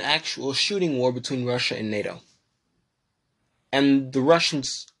up with an actual shooting war between Russia and NATO. And the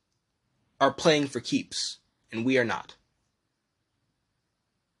Russians are playing for keeps, and we are not.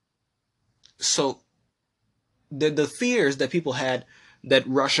 So the fears that people had that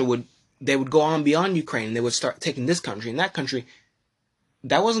Russia would go on beyond Ukraine, they would start taking this country and that country,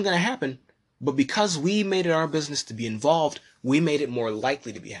 that wasn't going to happen. But because we made it our business to be involved, we made it more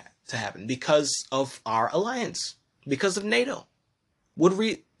likely to happen because of our alliance, because of NATO.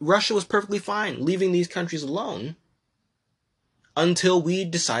 Russia was perfectly fine leaving these countries alone until we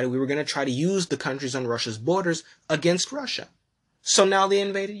decided we were going to try to use the countries on Russia's borders against Russia. So now they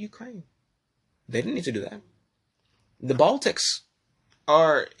invaded Ukraine. They didn't need to do that. The Baltics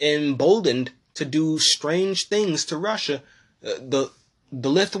are emboldened to do strange things to Russia. The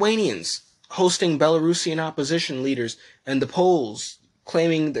Lithuanians hosting Belarusian opposition leaders, and the Poles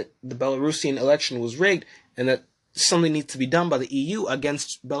claiming that the Belarusian election was rigged and that something needs to be done by the EU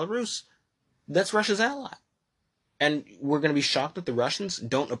against Belarus. That's Russia's ally. And we're going to be shocked that the Russians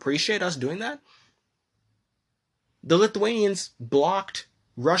don't appreciate us doing that? The Lithuanians blocked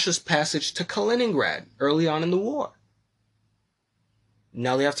Russia's passage to Kaliningrad early on in the war.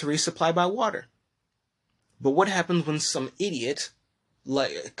 Now they have to resupply by water. But what happens when some idiot, now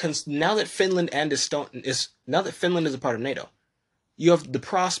that Finland is a part of NATO, you have the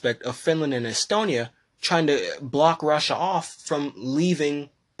prospect of Finland and Estonia trying to block Russia off from leaving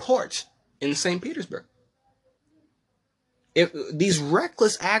port in St. Petersburg. If these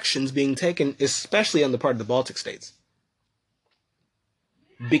reckless actions being taken, especially on the part of the Baltic states,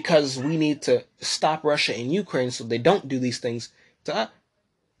 because we need to stop Russia and Ukraine so they don't do these things to us.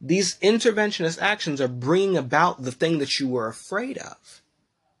 These interventionist actions are bringing about the thing that you were afraid of.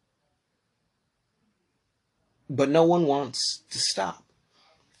 But no one wants to stop.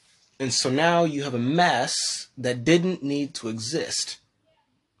 And so now you have a mess that didn't need to exist.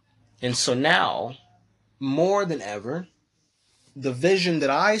 And so now, more than ever, the vision that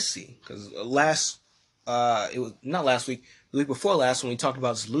I see, because it was not last week, the week before last when we talked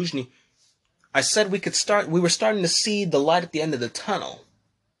about Zelensky, I said we were starting to see the light at the end of the tunnel,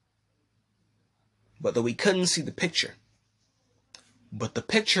 but that we couldn't see the picture. But the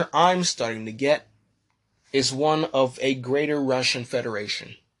picture I'm starting to get is one of a greater Russian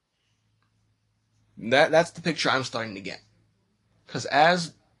Federation. That's the picture I'm starting to get. Because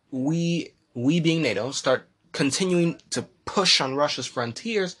as we being NATO start continuing to push on Russia's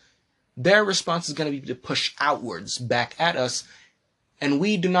frontiers, their response is going to be to push outwards back at us, and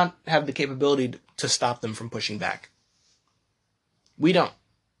we do not have the capability to stop them from pushing back. We don't.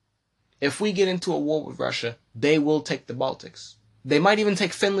 If we get into a war with Russia, they will take the Baltics. They might even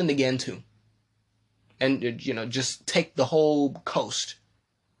take Finland again too. And, just take the whole coast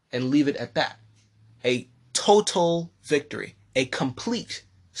and leave it at that. A total victory. A complete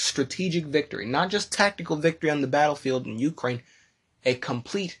strategic victory. Not just tactical victory on the battlefield in Ukraine. A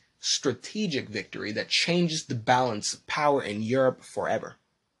complete strategic victory that changes the balance of power in Europe forever.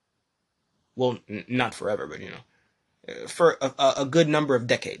 Well, not forever, but, for a good number of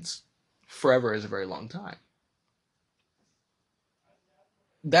decades. Forever is a very long time.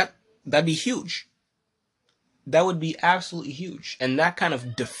 That'd be huge. That would be absolutely huge. And that kind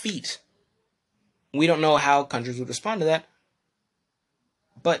of defeat We don't know how countries would respond to that,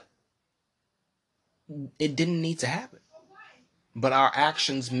 but it didn't need to happen. But our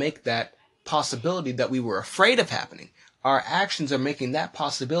actions make that possibility that we were afraid of happening. Our actions are making that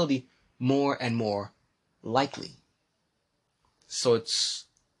possibility more and more likely. So it's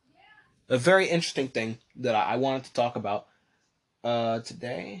a very interesting thing that I wanted to talk about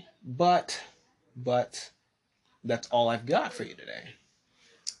today. But that's all I've got for you today.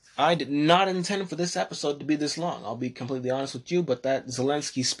 I did not intend for this episode to be this long. I'll be completely honest with you, but that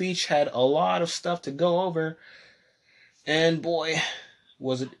Zelenskiy speech had a lot of stuff to go over. And boy,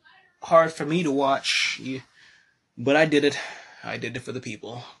 was it hard for me to watch. But I did it. I did it for the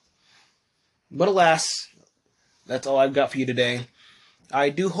people. But alas, that's all I've got for you today. I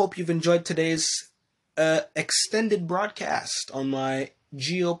do hope you've enjoyed today's extended broadcast on my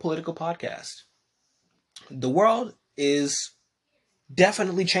geopolitical podcast. The world is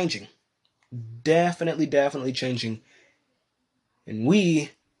definitely changing. Definitely changing. And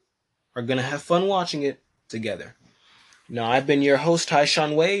we are going to have fun watching it together. Now, I've been your host,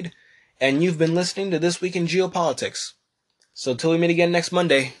 Sean Wade, and you've been listening to This Week in Geopolitics. So till we meet again next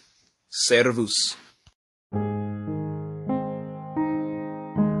Monday, servus.